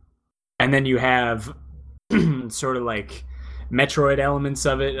game. And then you have sort of like Metroid elements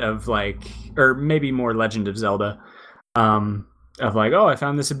of it, of like, or maybe more Legend of Zelda, of like, oh, I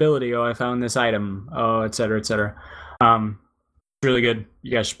found this ability, oh, I found this item, oh, et cetera, et cetera. It's really good.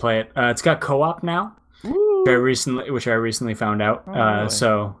 You guys should play it. It's got co-op now. Which I recently found out.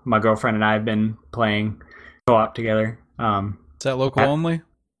 So my girlfriend and I have been playing co-op together. Is that local only?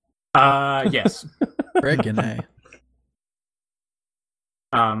 Yes. Friggin' A.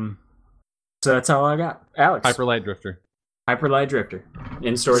 So that's all I got. Alex. Hyper Light Drifter. Hyper Light Drifter.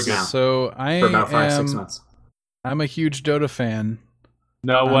 In stores now. So I for about 5-6 months. I'm a huge Dota fan.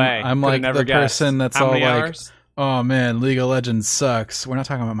 No way. I'm like the person that's How all many like, hours? oh man, League of Legends sucks. We're not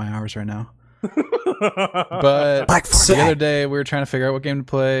talking about my hours right now. But the other day we were trying to figure out what game to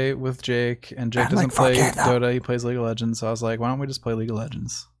play with Jake, and Jake doesn't play Dota, he plays League of Legends. So I was like, why don't we just play League of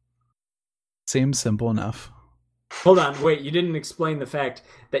Legends? Seems simple enough. Hold on, wait, you didn't explain the fact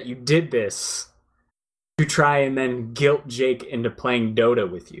that you did this to try and then guilt Jake into playing Dota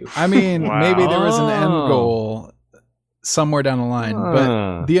with you. I mean, maybe there was an end goal somewhere down the line,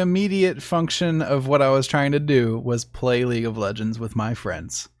 but the immediate function of what I was trying to do was play League of Legends with my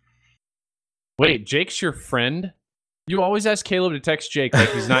friends. Wait, Jake's your friend? You always ask Caleb to text Jake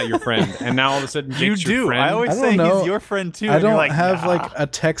like he's not your friend, and now all of a sudden Jake's your friend? I always say he's your friend too. I don't like, have like a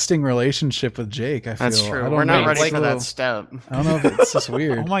texting relationship with Jake. I feel That's true. I don't We're not know. ready It's for a that little- step. I don't know if it's just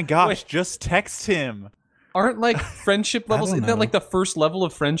weird. oh my gosh, just text him. Aren't like friendship levels? don't Isn't that know. like the first level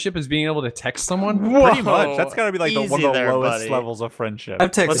of friendship is being able to text someone? Pretty much. That's got to be like one of Easy the there, lowest buddy. levels of friendship.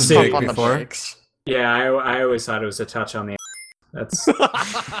 I've texted Let's Jake pump on the before. brakes. Yeah, I always thought it was a touch on the. That's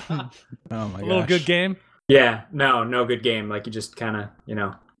Oh my A little gosh. good game. yeah, no good game. Like you just kind of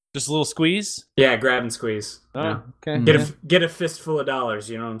Just a little squeeze. yeah, grab and squeeze. Oh, you know? okay. Get yeah. Get a fistful of dollars.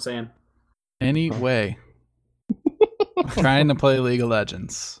 You know what I'm saying? Anyway, trying to play League of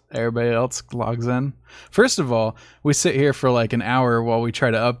Legends. Everybody else logs in. First of all, we sit here for like an hour while we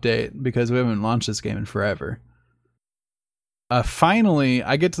try to update because we haven't launched this game in forever. Finally,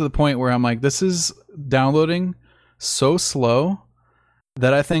 I get to the point where I'm like, this is downloading so slow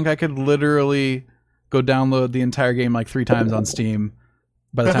that I think I could literally go download the entire game like 3 times on Steam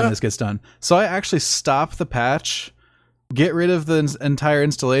by the time this gets done. So I actually stop the patch, get rid of the entire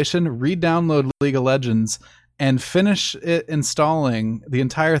installation, re-download League of Legends, and finish it installing the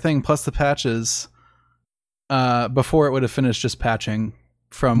entire thing plus the patches before it would have finished just patching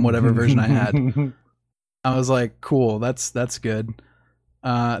from whatever version I had. I was like, cool, that's good.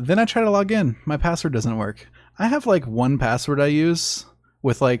 Then I try to log in. My password doesn't work. I have like one password I use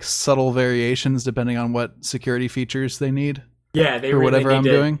with like subtle variations depending on what security features they need. Yeah, they For really whatever need I'm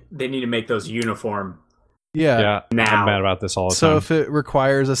to, doing. They need to make those uniform. Yeah. Yeah, Now. I'm mad about this all the So time. if it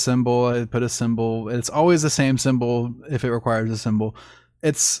requires a symbol, I put a symbol. It's always the same symbol if it requires a symbol.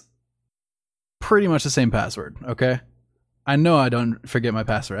 It's pretty much the same password, okay? I know I don't forget my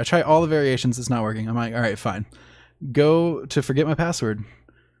password. I try all the variations, it's not working. I'm like, all right, fine. Go to forget my password.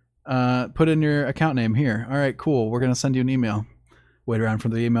 Put in your account name here. All right, cool. We're going to send you an email. Wait around for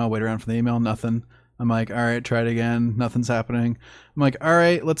the email, nothing. I'm like, all right, try it again. Nothing's happening. I'm like, all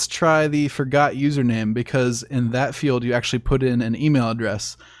right, let's try the forgot username because in that field, you actually put in an email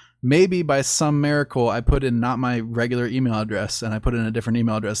address. Maybe by some miracle, I put in not my regular email address and I put in a different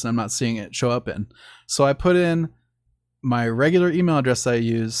email address and I'm not seeing it show up in. So I put in my regular email address I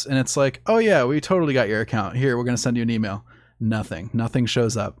use and it's like, oh yeah, we totally got your account. Here, we're going to send you an email. Nothing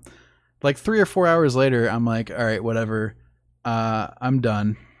shows up. Like 3 or 4 hours later, I'm like, all right, whatever. I'm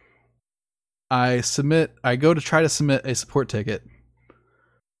done. I go to try to submit a support ticket.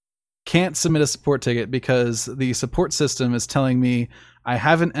 Can't submit a support ticket because the support system is telling me I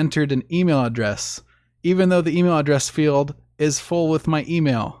haven't entered an email address, even though the email address field is full with my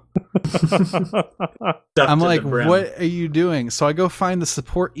email. I'm like, what are you doing? So I go find the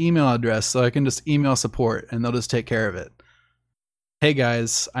support email address so I can just email support and they'll just take care of it. Hey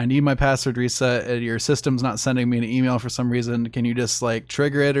guys, I need my password reset. Your system's not sending me an email for some reason. Can you just like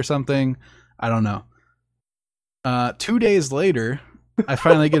trigger it or something? I don't know. 2 days later, I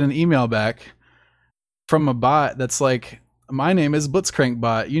finally get an email back from a bot that's like, my name is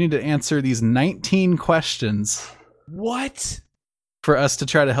Blitzcrankbot. You need to answer these 19 questions. What? For us to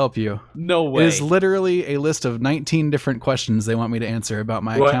try to help you. No way. It is literally a list of 19 different questions they want me to answer about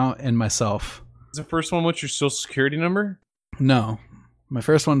my account and myself. Is the first one what's your social security number? No. My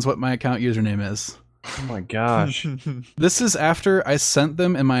first one's what my account username is. Oh my gosh. This is after I sent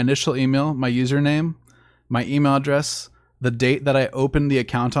them in my initial email, my username, my email address, the date that I opened the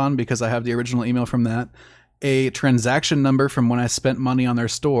account on because I have the original email from that, a transaction number from when I spent money on their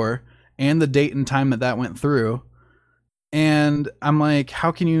store, and the date and time that went through. And I'm like,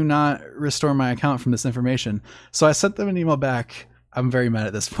 how can you not restore my account from this information? So I sent them an email back. I'm very mad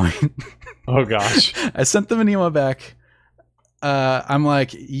at this point. Oh gosh. I sent them an email back. I'm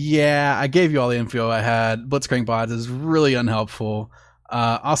like, yeah, I gave you all the info I had. Blitzcrankbot is really unhelpful.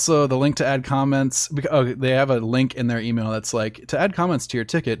 Also, the link to add comments. They have a link in their email that's like, to add comments to your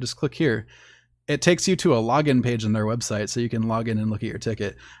ticket, just click here. It takes you to a login page on their website so you can log in and look at your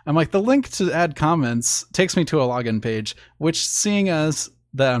ticket. I'm like, the link to add comments takes me to a login page, which seeing as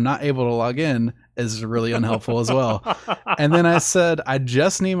that I'm not able to log in is really unhelpful as well. And then I said, I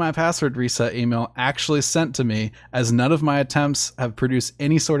just need my password reset email actually sent to me as none of my attempts have produced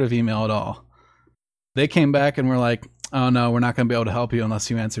any sort of email at all. They came back and were like, oh no, we're not going to be able to help you unless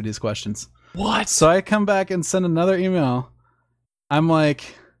you answer these questions. What? So I come back and send another email. I'm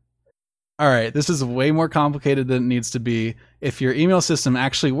like, all right, this is way more complicated than it needs to be. If your email system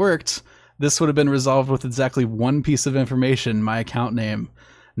actually worked, this would have been resolved with exactly one piece of information, my account name.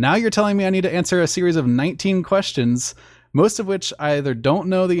 Now you're telling me I need to answer a series of 19 questions, most of which I either don't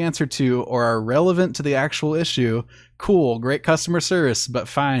know the answer to or are relevant to the actual issue. Cool, great customer service, but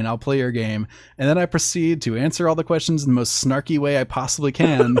fine, I'll play your game. And then I proceed to answer all the questions in the most snarky way I possibly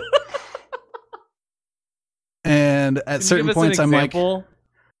can. And at certain points I'm like,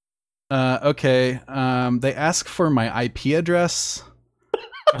 okay, they ask for my IP address.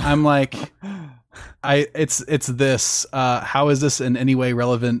 I'm like, it's this. How is this in any way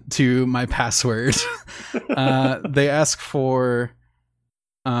relevant to my password? They ask for,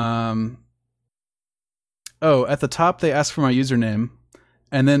 at the top they ask for my username,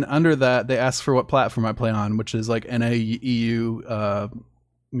 And then under that, they ask for what platform I play on, which is like NA, EU,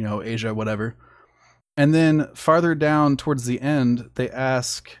 Asia, whatever. And then farther down towards the end, they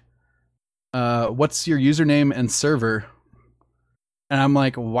ask, what's your username and server? And I'm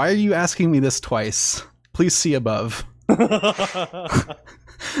like, why are you asking me this twice? Please see above.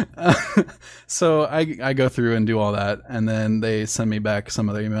 So I go through and do all that, and then they send me back some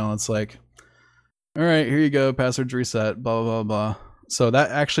other email. It's like, all right, here you go, passwords reset, blah, blah, blah. So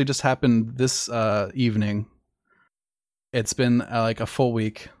that actually just happened this evening. It's been like a full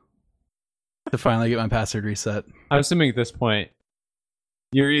week to finally get my password reset. I'm assuming at this point,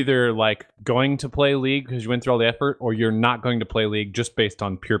 you're either like going to play League because you went through all the effort, or you're not going to play League just based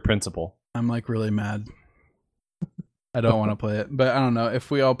on pure principle. I'm like really mad. I don't want to play it, but I don't know.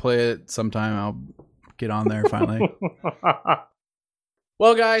 If we all play it sometime, I'll get on there finally.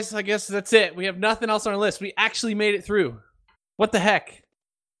 Well, guys, I guess that's it. We have nothing else on our list. We actually made it through. What the heck?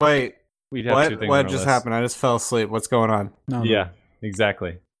 Wait, We'd have two things what on our just list. happened? I just fell asleep. What's going on? No. Yeah,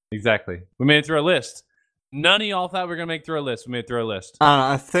 exactly. We made it through our list. None of y'all thought we were going to make it through our list. We made it through our list. I don't know.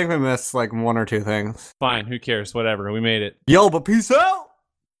 I think we missed like one or two things. Fine, who cares? Whatever. We made it. Yo, but peace out!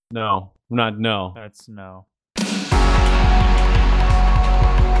 No, I'm not. No. That's no.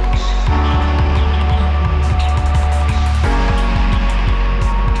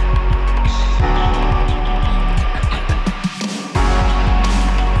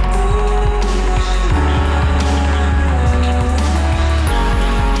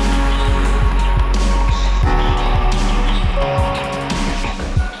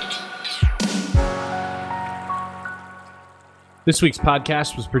 This week's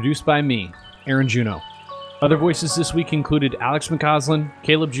podcast was produced by me, Aaron Juno. Other voices this week included Alex McCausland,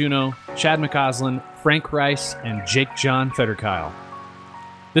 Caleb Juno, Chad McCausland, Frank Rice, and Jake John Federkyle.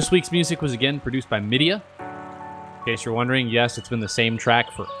 This week's music was again produced by Midia. In case you're wondering, yes, it's been the same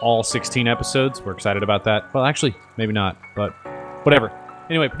track for all 16 episodes. We're excited about that. Well, actually, maybe not, but whatever.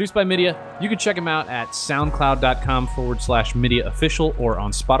 Anyway, produced by Midia. You can check them out at soundcloud.com/Midia Official or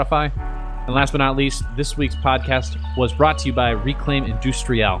on Spotify. And last but not least, this week's podcast was brought to you by Reclaim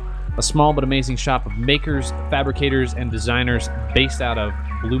Industrial, a small but amazing shop of makers, fabricators, and designers based out of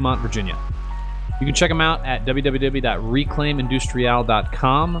Bluemont, Virginia. You can check them out at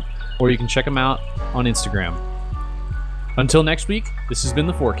www.reclaimindustrial.com, or you can check them out on Instagram. Until next week, this has been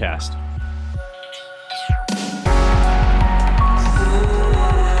The Forecast.